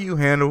 how do you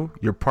handle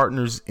your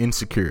partner's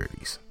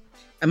insecurities?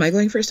 Am I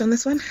going first on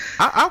this one?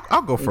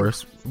 I'll go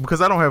first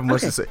because I don't have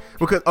much to say.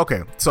 Because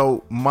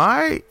so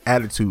my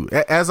attitude,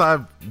 as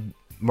I've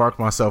marked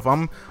myself,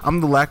 I'm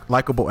the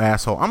likable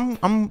asshole.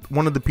 I'm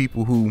one of the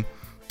people who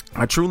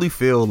I truly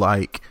feel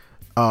like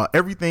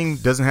everything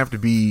doesn't have to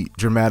be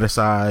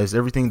dramatized.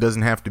 Everything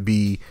doesn't have to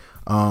be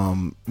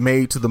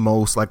made to the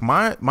most. Like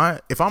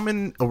if I'm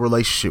in a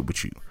relationship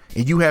with you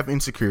and you have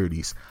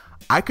insecurities,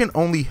 I can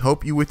only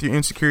help you with your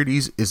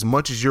insecurities as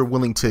much as you're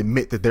willing to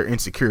admit that they're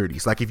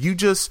insecurities. Like, if you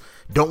just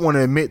don't want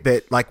to admit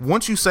that, like,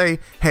 once you say,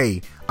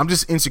 hey, I'm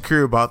just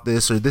insecure about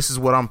this, or this is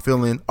what I'm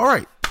feeling, all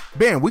right,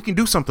 bam, we can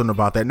do something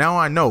about that. Now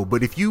I know.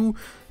 But if you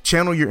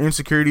channel your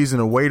insecurities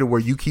in a way to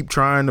where you keep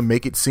trying to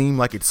make it seem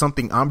like it's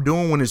something I'm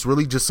doing when it's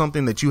really just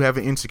something that you have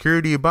an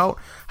insecurity about,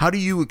 how do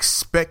you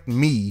expect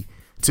me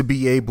to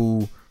be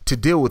able to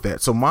deal with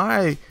that? So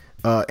my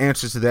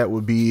answer to that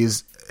would be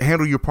is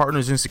handle your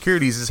partner's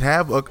insecurities is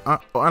have a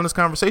honest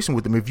conversation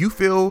with them. If you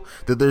feel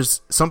that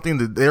there's something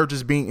that they're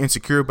just being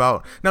insecure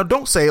about, now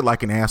don't say it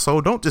like an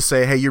asshole. Don't just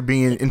say, hey, you're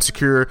being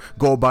insecure,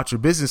 go about your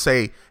business.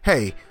 Say,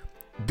 hey,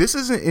 this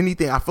isn't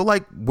anything. I feel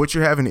like what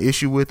you're having an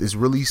issue with is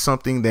really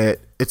something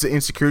that it's an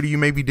insecurity you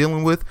may be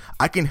dealing with.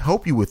 I can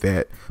help you with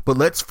that. But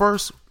let's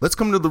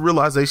come to the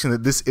realization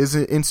that this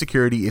isn't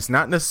insecurity. It's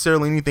not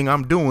necessarily anything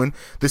I'm doing.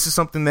 This is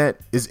something that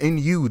is in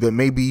you that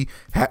maybe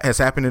has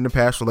happened in the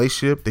past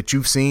relationship that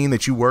you've seen,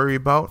 that you worry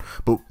about.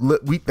 But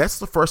that's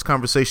the first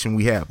conversation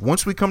we have.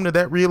 Once we come to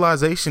that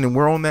realization and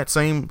we're on that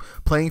same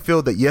playing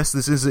field that, yes,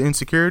 this is an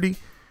insecurity,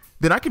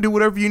 then I can do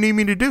whatever you need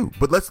me to do.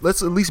 But let's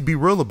at least be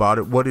real about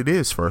it, what it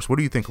is first. What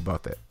do you think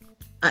about that?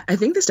 I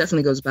think this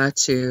definitely goes back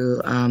to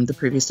the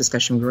previous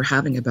discussion we were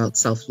having about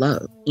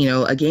self-love. You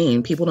know,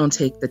 again, people don't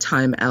take the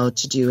time out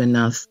to do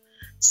enough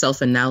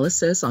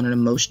self-analysis on an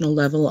emotional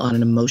level, on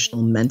an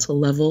emotional mental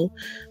level,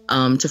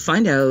 to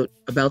find out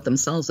about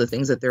themselves, the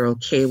things that they're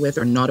okay with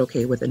or not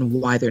okay with, and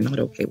why they're not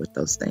okay with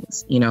those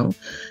things. You know,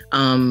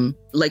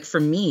 like for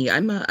me,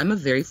 I'm a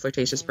very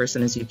flirtatious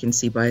person, as you can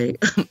see by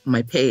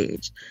my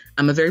page.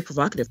 I'm a very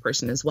provocative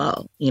person as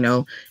well. You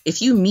know,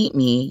 if you meet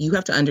me, you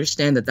have to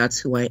understand that that's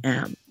who I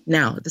am.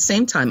 Now, at the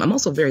same time, I'm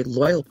also a very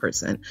loyal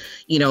person.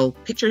 You know,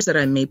 pictures that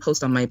I may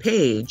post on my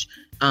page,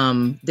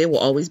 they will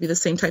always be the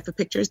same type of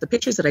pictures. The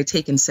pictures that I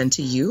take and send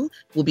to you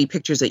will be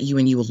pictures that you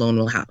and you alone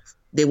will have.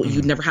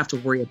 You'd never have to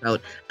worry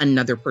about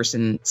another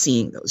person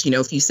seeing those. You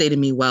know, if you say to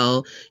me,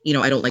 well, you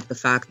know, I don't like the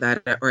fact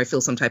that, or I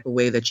feel some type of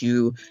way that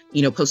you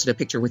know, posted a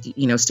picture with,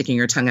 you know, sticking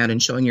your tongue out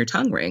and showing your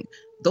tongue ring.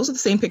 Those are the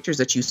same pictures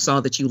that you saw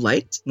that you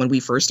liked when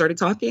we first started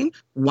talking.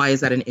 Why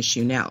is that an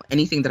issue now?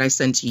 Anything that I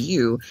send to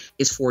you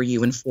is for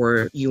you and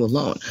for you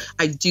alone.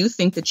 I do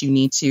think that you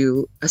need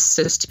to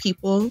assist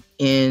people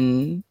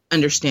in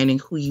understanding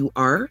who you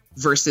are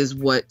versus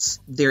what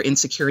their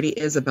insecurity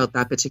is about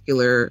that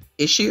particular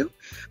issue.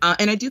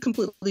 And I do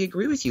completely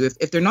agree with you.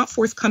 If they're not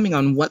forthcoming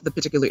on what the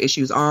particular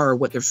issues are or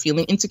what they're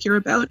feeling insecure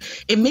about,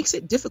 it makes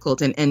it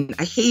difficult. And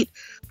I hate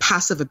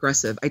passive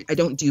aggressive. I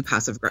don't do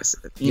passive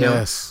aggressive. You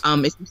know,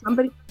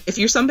 if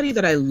you're somebody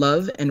that I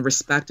love and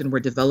respect and we're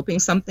developing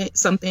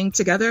something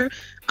together,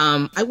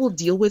 I will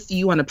deal with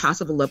you on a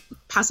passive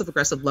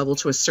aggressive level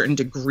to a certain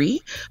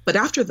degree. But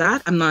after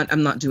that, I'm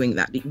not doing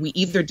that. We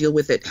either deal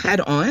with it head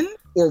on,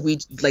 or we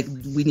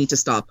need to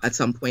stop at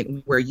some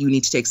point where you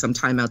need to take some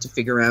time out to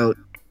figure out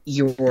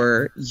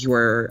your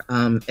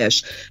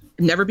ish.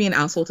 Never be an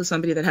asshole to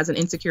somebody that has an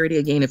insecurity.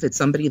 Again, if it's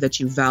somebody that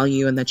you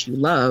value and that you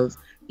love,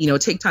 you know,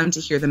 take time to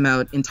hear them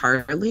out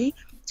entirely,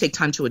 take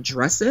time to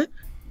address it,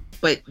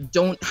 but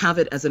don't have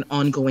it as an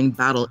ongoing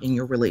battle in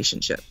your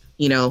relationship.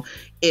 You know,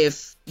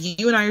 if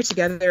you and I are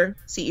together,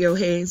 CEO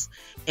Hayes,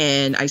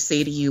 and I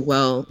say to you,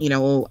 well, you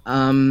know,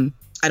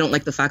 I don't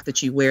like the fact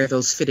that you wear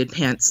those fitted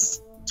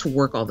pants to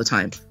work all the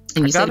time,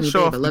 and I you say to gotta me, show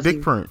babe, off I the love dick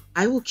you, print.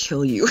 I will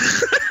kill you.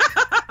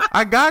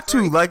 I got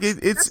to like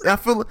it's. I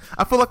feel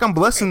like I'm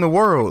blessing the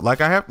world.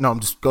 Like I have. No, I'm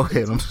just go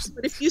ahead.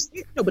 But if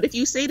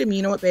you say to me,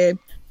 you know what, babe,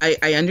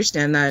 I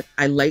understand that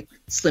I like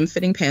slim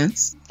fitting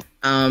pants.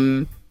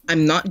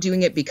 I'm not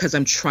doing it because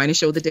I'm trying to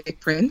show the dick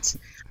print.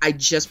 I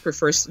just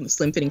prefer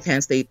slim fitting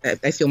pants.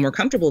 I feel more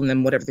comfortable in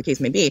them, whatever the case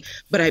may be.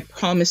 But I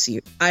promise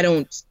you, I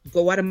don't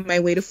go out of my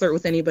way to flirt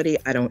with anybody.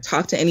 I don't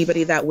talk to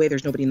anybody that way.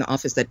 There's nobody in the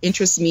office that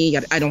interests me.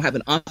 I don't have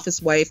an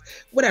office wife,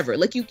 whatever.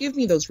 Like, you give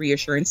me those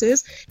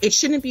reassurances. It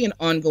shouldn't be an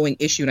ongoing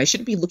issue. And I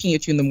shouldn't be looking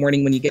at you in the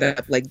morning when you get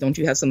up like, don't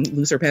you have some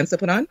looser pants to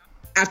put on?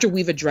 After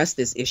we've addressed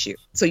this issue.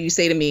 So you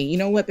say to me, you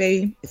know what,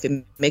 babe, if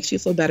it makes you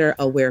feel better,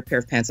 I'll wear a pair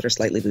of pants that are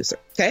slightly looser.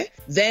 Okay.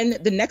 Then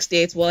the next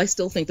day it's, well, I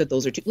still think that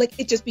those are too, like,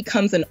 it just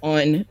becomes an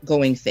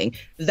ongoing thing.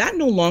 That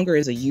no longer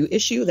is a you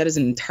issue. That is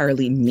an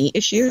entirely me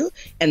issue.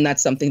 And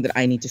that's something that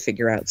I need to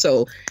figure out.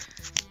 So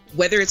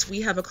whether it's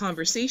we have a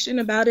conversation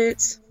about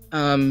it,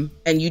 and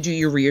you do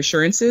your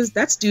reassurances,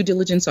 that's due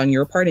diligence on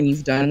your part and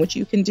you've done what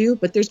you can do,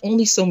 but there's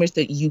only so much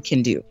that you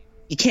can do.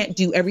 You can't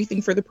do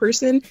everything for the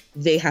person.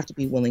 They have to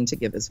be willing to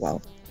give as well.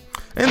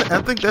 And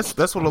I think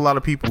that's what a lot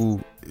of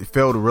people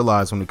fail to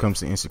realize when it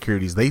comes to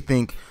insecurities. They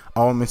think,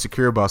 oh, I'm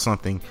insecure about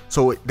something,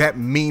 so that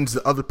means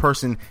the other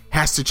person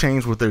has to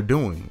change what they're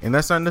doing. And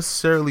that's not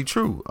necessarily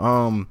true.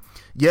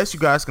 Yes, you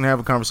guys can have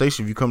a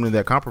conversation. If you come to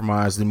that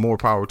compromise, then more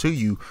power to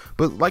you.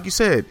 But like you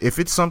said, if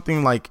it's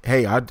something like,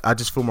 hey, I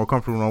just feel more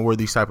comfortable when I wear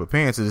these type of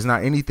pants, it's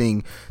not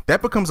anything,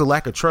 that becomes a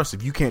lack of trust.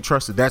 If you can't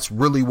trust that that's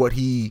really what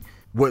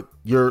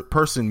your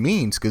person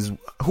means, because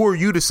who are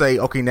you to say,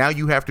 okay, now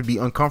you have to be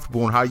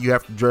uncomfortable in how you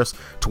have to dress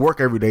to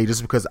work every day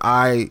just because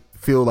I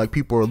feel like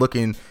people are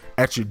looking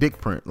at your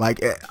dick print?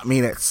 Like, I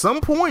mean, at some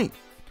point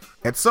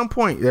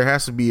there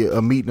has to be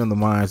a meeting of the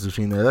minds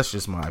between there. That's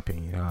just my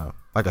opinion.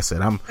 Like I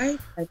said, I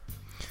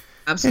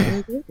absolutely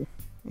agree.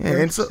 Yeah,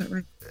 and so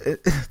right.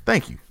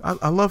 Thank you.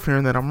 I love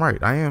hearing that I'm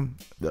right. I am.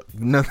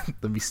 No,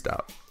 let me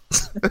stop.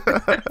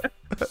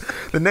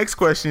 The next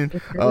question,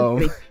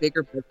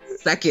 bigger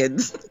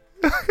seconds.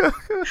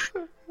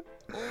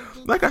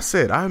 Like I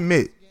said, I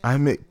admit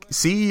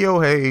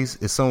CEO Hayes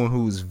is someone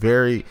who's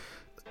very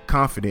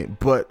confident,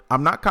 but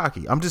I'm not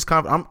cocky. I'm just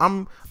confident.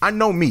 I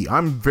know me.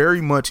 I'm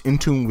very much in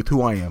tune with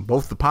who I am,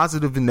 both the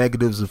positive and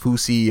negatives of who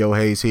CEO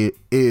Hayes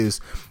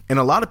is. And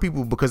a lot of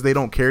people, because they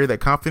don't carry that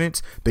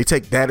confidence, they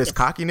take that as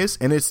cockiness,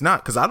 and it's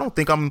not. Because I don't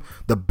think I'm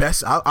the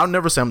best. I'll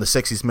never say I'm the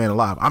sexiest man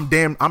alive. I'm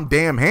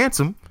damn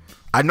handsome.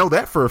 I know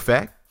that for a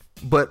fact.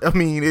 But I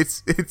mean,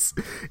 it's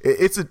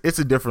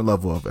a different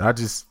level of it. I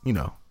just, I'm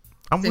it's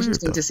weird.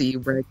 Interesting though. to see you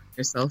brag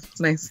yourself. It's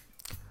nice.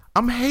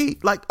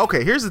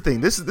 Okay, here's the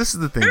thing. This is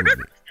the thing with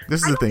me.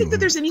 This is the thing. I don't think that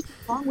there's anything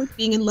wrong with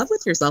being in love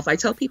with yourself. I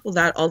tell people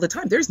that all the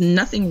time. There's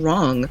nothing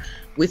wrong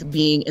with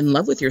being in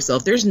love with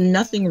yourself. There's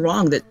nothing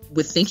wrong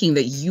with thinking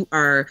that you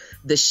are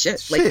the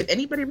shit. Like, if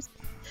anybody was,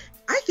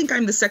 I think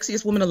I'm the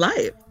sexiest woman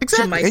alive.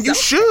 Exactly, and you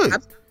should.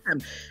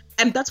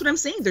 And that's what I'm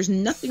saying. There's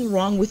nothing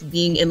wrong with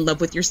being in love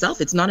with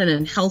yourself. It's not an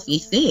unhealthy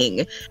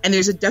thing. And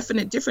there's a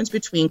definite difference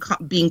between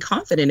being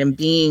confident and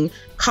being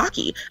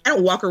cocky. I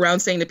don't walk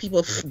around saying to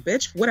people,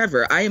 bitch,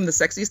 whatever, I am the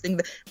sexiest thing.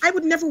 I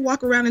would never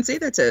walk around and say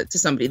that to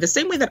somebody. The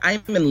same way that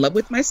I'm in love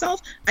with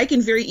myself, I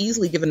can very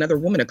easily give another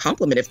woman a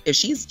compliment. If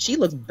she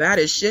looks bad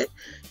as shit,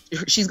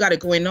 she's got it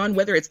going on,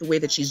 whether it's the way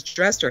that she's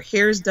dressed, her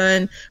hair's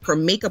done, her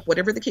makeup,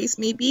 whatever the case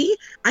may be,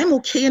 I'm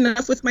okay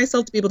enough with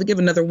myself to be able to give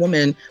another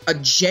woman a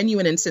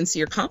genuine and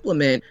sincere compliment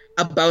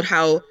about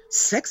how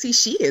sexy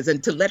she is,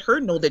 and to let her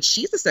know that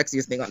she's the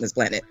sexiest thing on this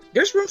planet.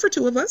 There's room for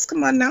two of us.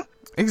 Come on now.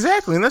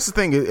 Exactly. And that's the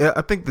thing.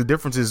 I think the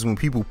difference is when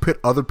people put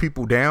other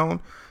people down,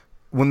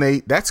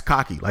 that's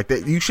cocky. Like,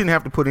 that, you shouldn't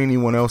have to put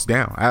anyone else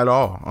down at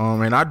all.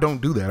 And I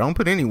don't do that. I don't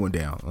put anyone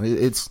down.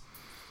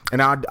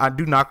 And I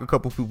do knock a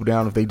couple people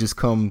down if they just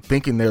come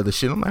thinking they're the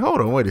shit. I'm like, hold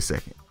on, wait a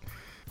second.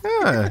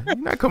 You're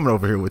not coming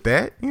over here with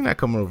that. You're not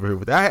coming over here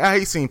with that. I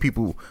hate seeing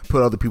people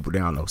put other people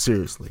down, though.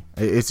 Seriously,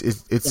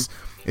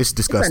 it's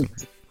disgusting.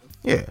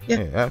 Yeah,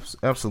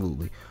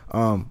 absolutely.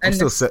 I'm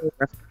still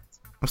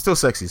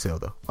sexy as hell,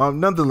 though.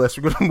 Nonetheless,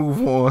 we're gonna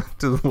move on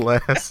to the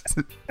last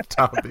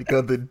topic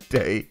of the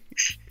day.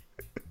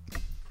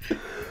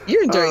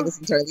 You're enjoying this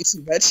entirely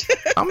too much.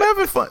 I'm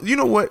having fun. You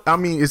know what? I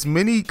mean, as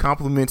many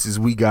compliments as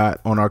we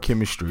got on our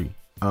chemistry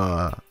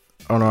on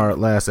our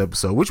last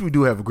episode, which we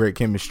do have a great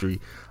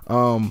chemistry.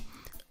 And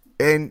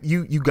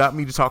you got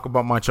me to talk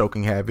about my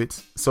choking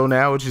habits. So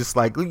now it's just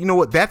like, you know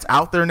what? That's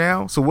out there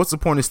now. So what's the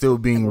point of still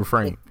being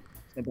refrained?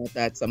 About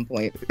that at some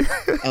point.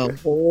 A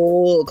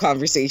whole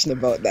conversation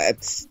about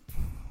that.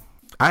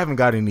 I haven't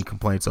got any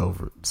complaints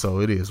over it.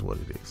 So it is what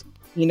it is.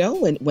 You know,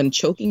 when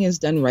choking is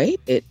done right,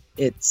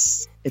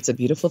 it's a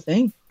beautiful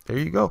thing. There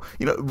you go.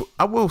 You know,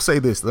 I will say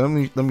this. Let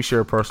me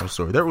share a personal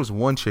story. There was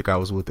one chick I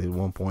was with at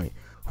one point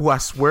who I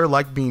swear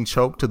liked being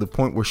choked to the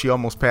point where she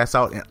almost passed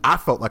out, and I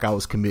felt like I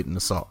was committing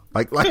assault.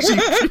 Like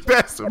she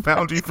passed a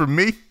boundary for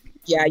me.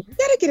 Yeah, you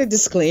gotta get a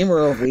disclaimer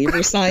or a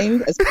waiver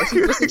signed,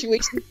 especially for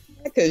situations like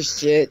that, because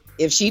shit,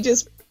 if she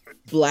just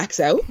blacks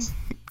out,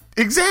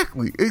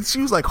 Exactly. And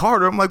she was like,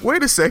 harder. I'm like,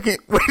 wait a second.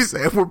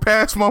 We're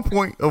past my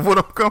point of what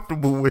I'm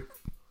comfortable with.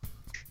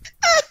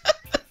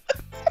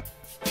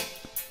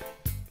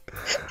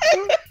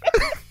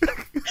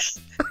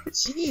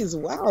 Jeez,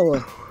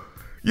 wow.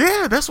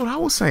 Yeah, that's what I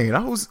was saying.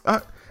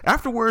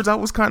 Afterwards, I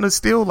was kind of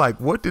still like,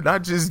 what did I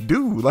just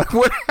do? Like,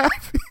 what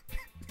happened?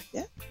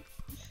 Yeah.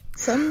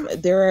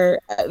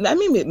 I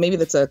mean, maybe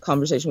that's a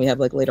conversation we have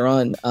like later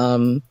on.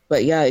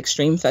 But yeah,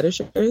 extreme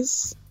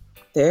fetishers,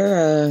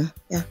 they're,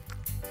 yeah.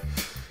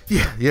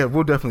 Yeah,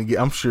 we'll definitely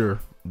I'm sure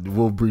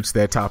we'll breach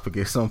that topic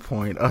at some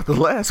point. The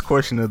last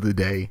question of the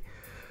day.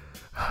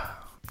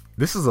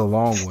 This is a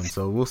long one,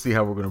 so we'll see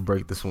how we're going to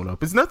break this one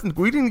up. It's nothing.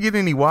 We didn't get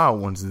any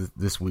wild ones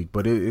this week,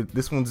 but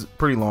this one's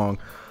pretty long.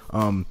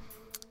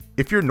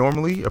 If you're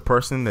normally a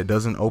person that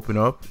doesn't open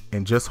up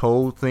and just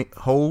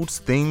holds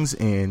things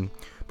in,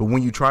 but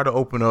when you try to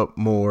open up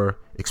more,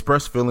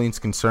 express feelings,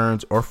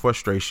 concerns, or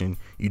frustration,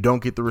 you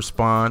don't get the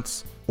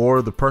response,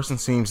 or the person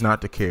seems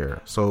not to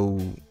care. So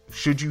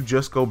should you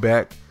just go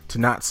back to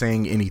not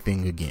saying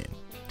anything again?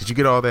 Did you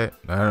get all that?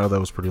 I know that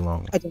was pretty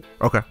long. I did.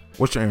 Okay.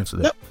 What's your answer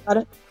there? Nope, got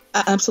it.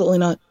 Absolutely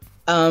not.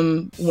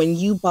 When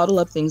you bottle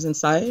up things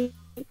inside,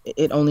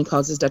 it only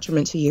causes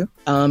detriment to you.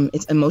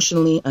 It's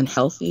emotionally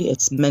unhealthy.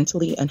 It's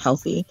mentally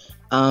unhealthy.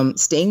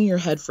 Staying in your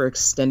head for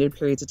extended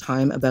periods of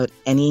time about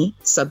any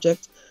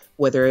subject,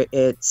 whether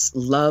it's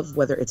love,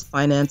 whether it's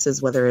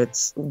finances, whether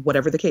it's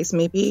whatever the case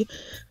may be,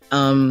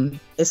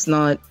 it's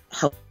not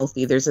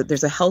healthy.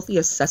 There's a healthy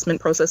assessment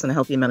process and a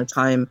healthy amount of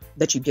time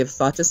that you give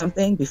thought to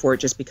something before it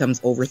just becomes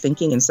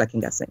overthinking and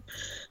second guessing.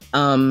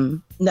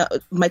 Now,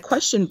 my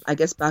question, I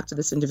guess, back to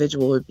this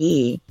individual would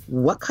be,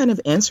 what kind of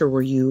answer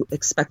were you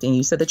expecting?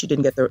 You said that you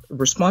didn't get the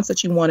response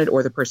that you wanted,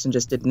 or the person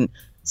just didn't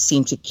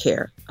seem to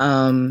care.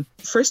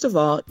 First of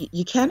all,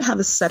 you can't have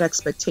a set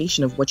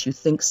expectation of what you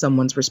think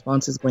someone's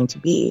response is going to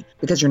be,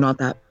 because you're not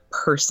that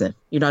person.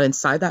 You're not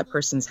inside that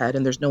person's head,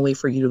 and there's no way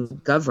for you to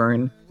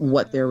govern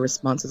what their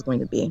response is going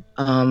to be.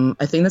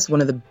 I think that's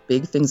one of the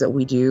big things that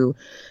we do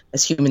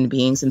as human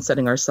beings in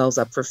setting ourselves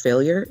up for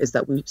failure, is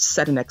that we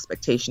set an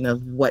expectation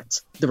of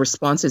what the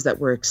response is that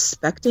we're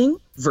expecting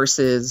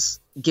versus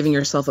giving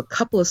yourself a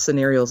couple of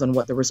scenarios on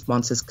what the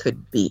responses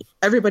could be.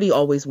 Everybody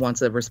always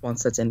wants a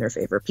response that's in their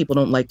favor. People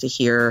don't like to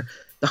hear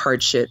the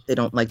hard shit. They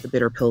don't like the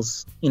bitter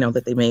pills,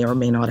 that they may or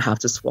may not have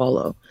to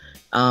swallow.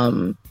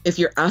 If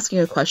you're asking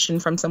a question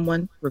from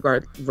someone,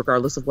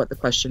 regardless of what the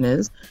question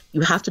is,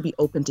 you have to be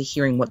open to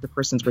hearing what the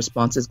person's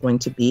response is going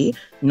to be,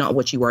 not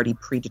what you already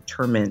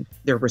predetermined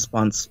their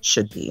response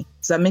should be.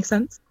 Does that make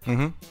sense?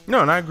 Mm-hmm.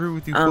 No, and I agree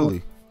with you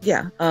fully.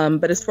 Yeah.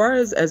 But as far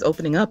as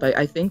opening up,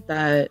 I think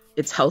that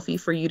it's healthy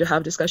for you to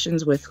have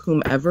discussions with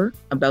whomever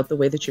about the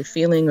way that you're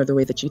feeling or the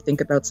way that you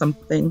think about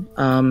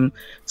something.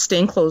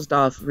 Staying closed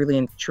off really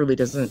and truly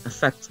doesn't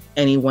affect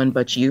anyone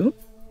but you.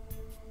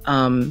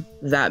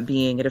 That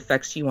being, it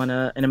affects you on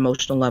an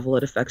emotional level.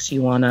 It affects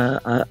you on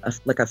a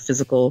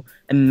physical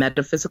and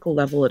metaphysical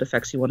level. It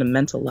affects you on a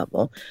mental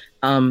level.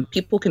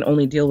 People can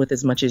only deal with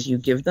as much as you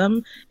give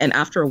them. And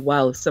after a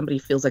while, if somebody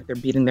feels like they're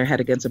beating their head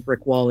against a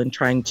brick wall and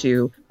trying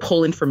to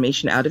pull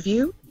information out of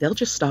you, they'll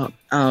just stop.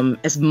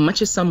 As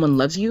much as someone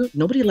loves you,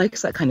 nobody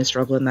likes that kind of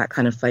struggle and that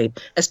kind of fight,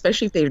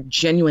 especially if they're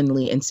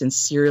genuinely and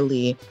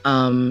sincerely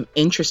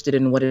interested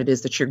in what it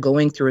is that you're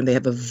going through, and they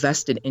have a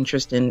vested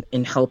interest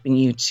in helping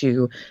you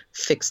to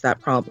fix that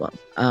problem.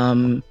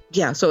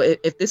 So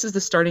if this is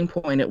the starting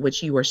point at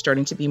which you are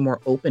starting to be more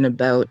open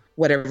about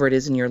whatever it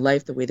is in your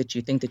life, the way that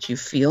you think that you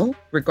feel,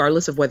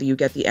 regardless of whether you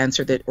get the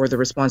answer that or the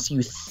response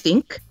you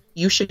think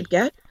you should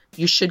get,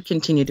 you should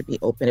continue to be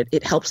open.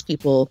 It helps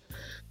people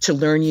to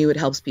learn you. It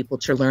helps people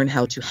to learn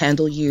how to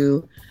handle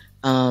you.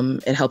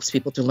 It helps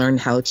people to learn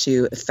how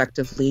to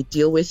effectively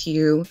deal with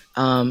you.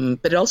 But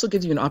it also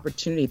gives you an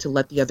opportunity to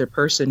let the other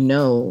person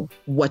know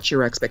what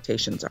your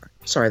expectations are.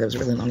 Sorry, that was a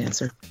really long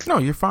answer. No,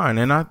 you're fine.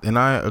 And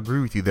I agree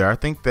with you there. I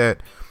think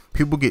that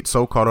people get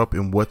so caught up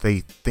in what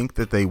they think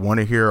that they want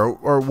to hear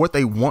or what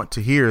they want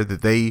to hear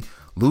that they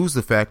lose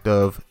the fact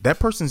of that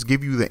person's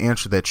give you the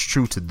answer that's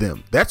true to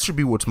them. That should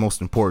be what's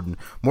most important,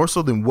 more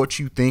so than what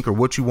you think or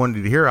what you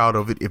wanted to hear out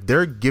of it. If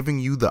they're giving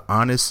you the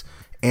honest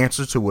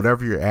answer to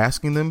whatever you're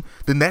asking them,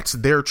 then that's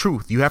their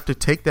truth. You have to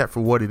take that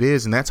for what it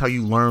is, and that's how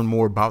you learn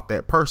more about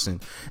that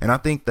person. And I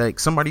think that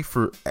somebody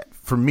for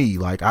me,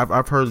 like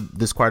I've heard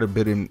this quite a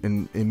bit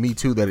in me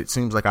too, that it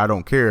seems like I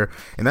don't care,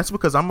 and that's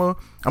because I'm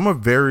a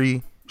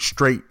very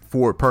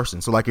straightforward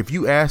person. So like if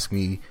you ask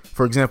me,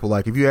 for example,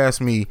 like if you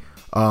ask me,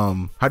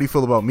 how do you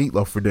feel about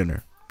meatloaf for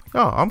dinner?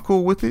 Oh, I'm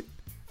cool with it.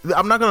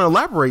 I'm not going to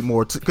elaborate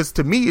more because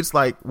to me, it's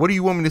like, what do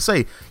you want me to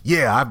say?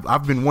 Yeah,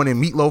 I've been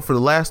wanting meatloaf for the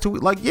last 2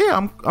 weeks. Like,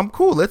 yeah, I'm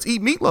cool. Let's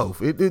eat meatloaf.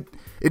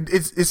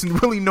 It's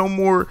really no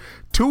more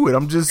to it.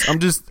 I'm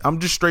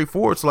just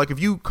straightforward. So like, if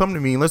you come to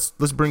me and let's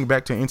bring it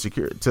back to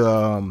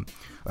an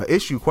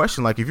issue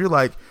question. Like if you're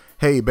like,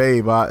 hey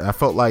babe, I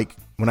felt like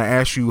when I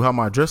asked you how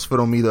my dress fit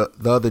on me the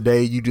other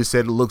day, you just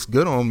said it looks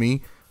good on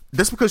me.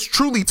 that's because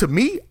truly to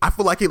me, I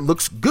feel like it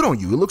looks good on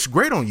you. It looks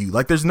great on you.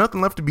 Like there's nothing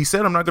left to be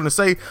said. I'm not going to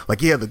say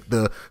like, yeah,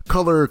 the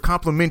color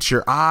complements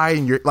your eye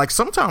and your, like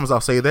sometimes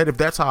I'll say that if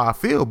that's how I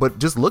feel, but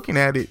just looking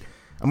at it,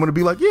 I'm going to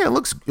be like, yeah, it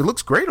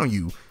looks great on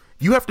you.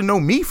 You have to know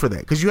me for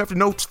that. Cause you have to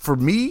know for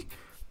me,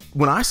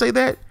 when I say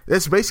that,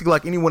 that's basically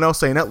like anyone else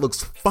saying that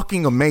looks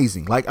fucking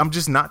amazing. Like I'm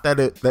just not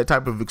that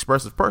type of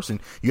expressive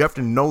person. You have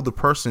to know the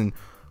person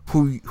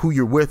who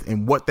you're with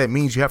and what that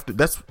means. You have to,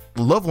 that's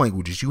love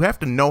languages. You have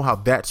to know how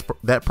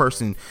that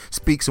person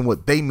speaks and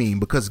what they mean,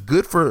 because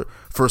good for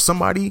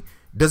somebody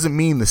doesn't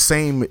mean the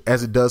same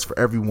as it does for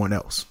everyone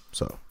else.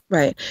 So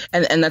right.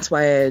 And that's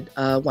why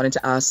I wanted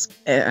to ask,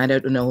 and I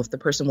don't know if the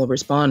person will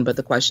respond, but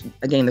the question,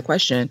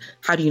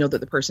 how do you know that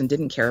the person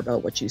didn't care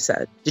about what you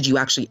said? Did you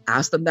actually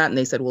ask them that and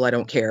they said, well, I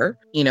don't care,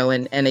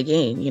 and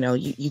again,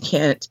 you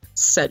can't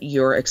set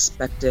your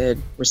expected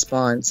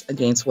response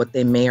against what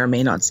they may or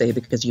may not say,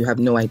 because you have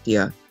no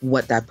idea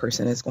what that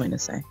person is going to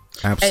say.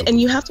 Absolutely. And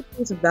you have to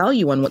place a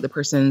value on what the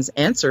person's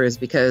answer is,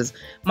 because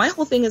my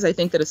whole thing is, I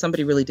think that if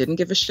somebody really didn't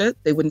give a shit,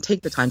 they wouldn't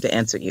take the time to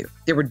answer you.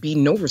 There would be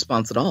no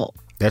response at all.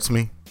 That's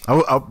me.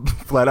 I'll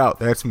flat out.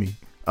 That's me.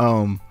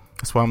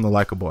 That's why I'm the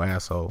likable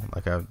asshole.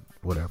 Like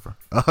whatever.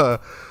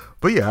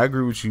 But yeah, I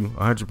agree with you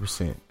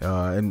 100%.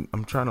 And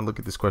I'm trying to look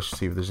at this question,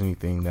 see if there's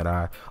anything that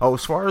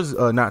as far as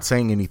not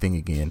saying anything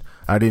again,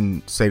 I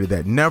didn't say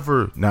that.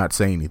 Never not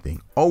say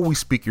anything. Always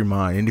speak your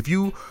mind. And if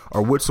you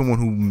are with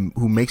someone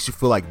who makes you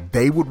feel like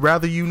they would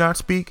rather you not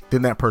speak,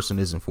 then that person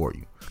isn't for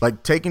you.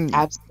 Like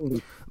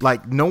Absolutely.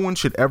 Like no one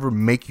should ever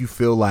make you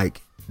feel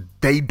like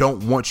they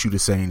don't want you to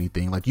say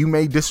anything. Like you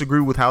may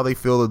disagree with how they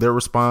feel or their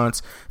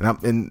response,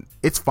 and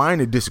it's fine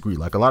to disagree.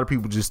 Like a lot of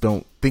people just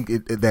don't think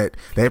that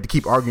they have to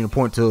keep arguing a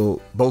point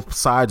till both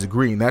sides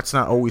agree, and that's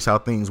not always how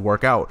things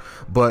work out.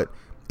 But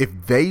if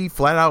they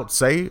flat out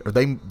say, or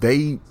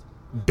they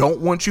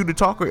don't want you to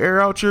talk or air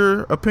out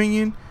your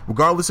opinion,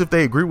 regardless if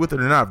they agree with it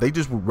or not, if they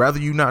just would rather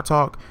you not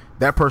talk,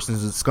 that person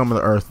is the scum of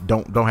the earth.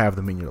 Don't have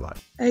them in your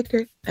life. I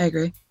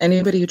agree.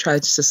 Anybody who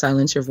tries to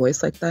silence your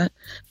voice like that,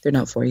 they're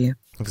not for you.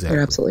 Exactly.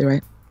 You're absolutely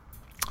right.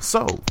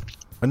 So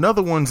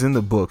another one's in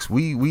the books.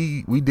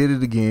 We did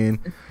it again.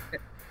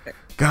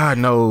 God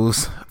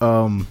knows.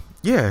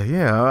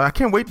 Yeah. I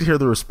can't wait to hear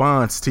the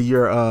response to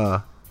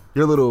your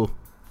little,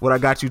 what I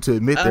got you to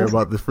admit there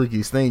about the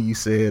freakiest thing you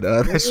said.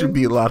 That should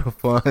be a lot of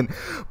fun.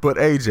 But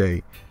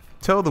AJ,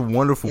 tell the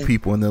wonderful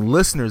people and the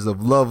listeners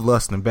of Love,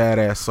 Lust, and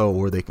Badass Soul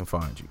where they can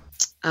find you.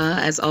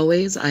 As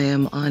always, I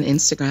am on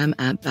Instagram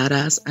at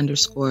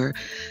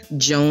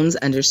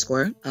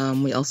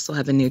badass_Jones_. We also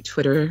have a new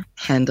Twitter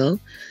handle,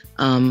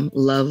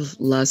 Love,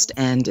 Lust,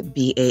 and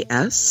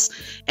BAS.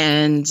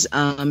 And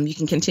you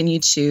can continue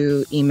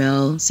to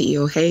email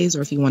CEO Hayes,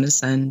 or if you want to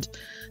send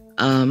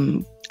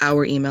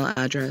our email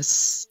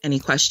address, any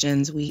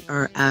questions, we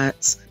are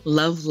at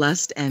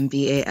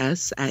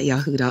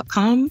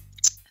lovelustandbas@yahoo.com.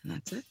 And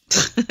that's it.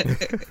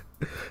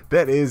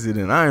 That is it.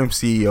 And I am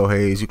CEO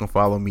Hayes. You can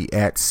follow me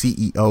at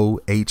CEO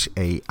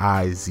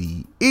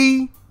HAIZE.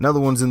 Another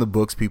one's in the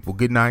books, people.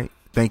 Good night.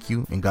 Thank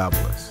you. And God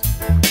bless.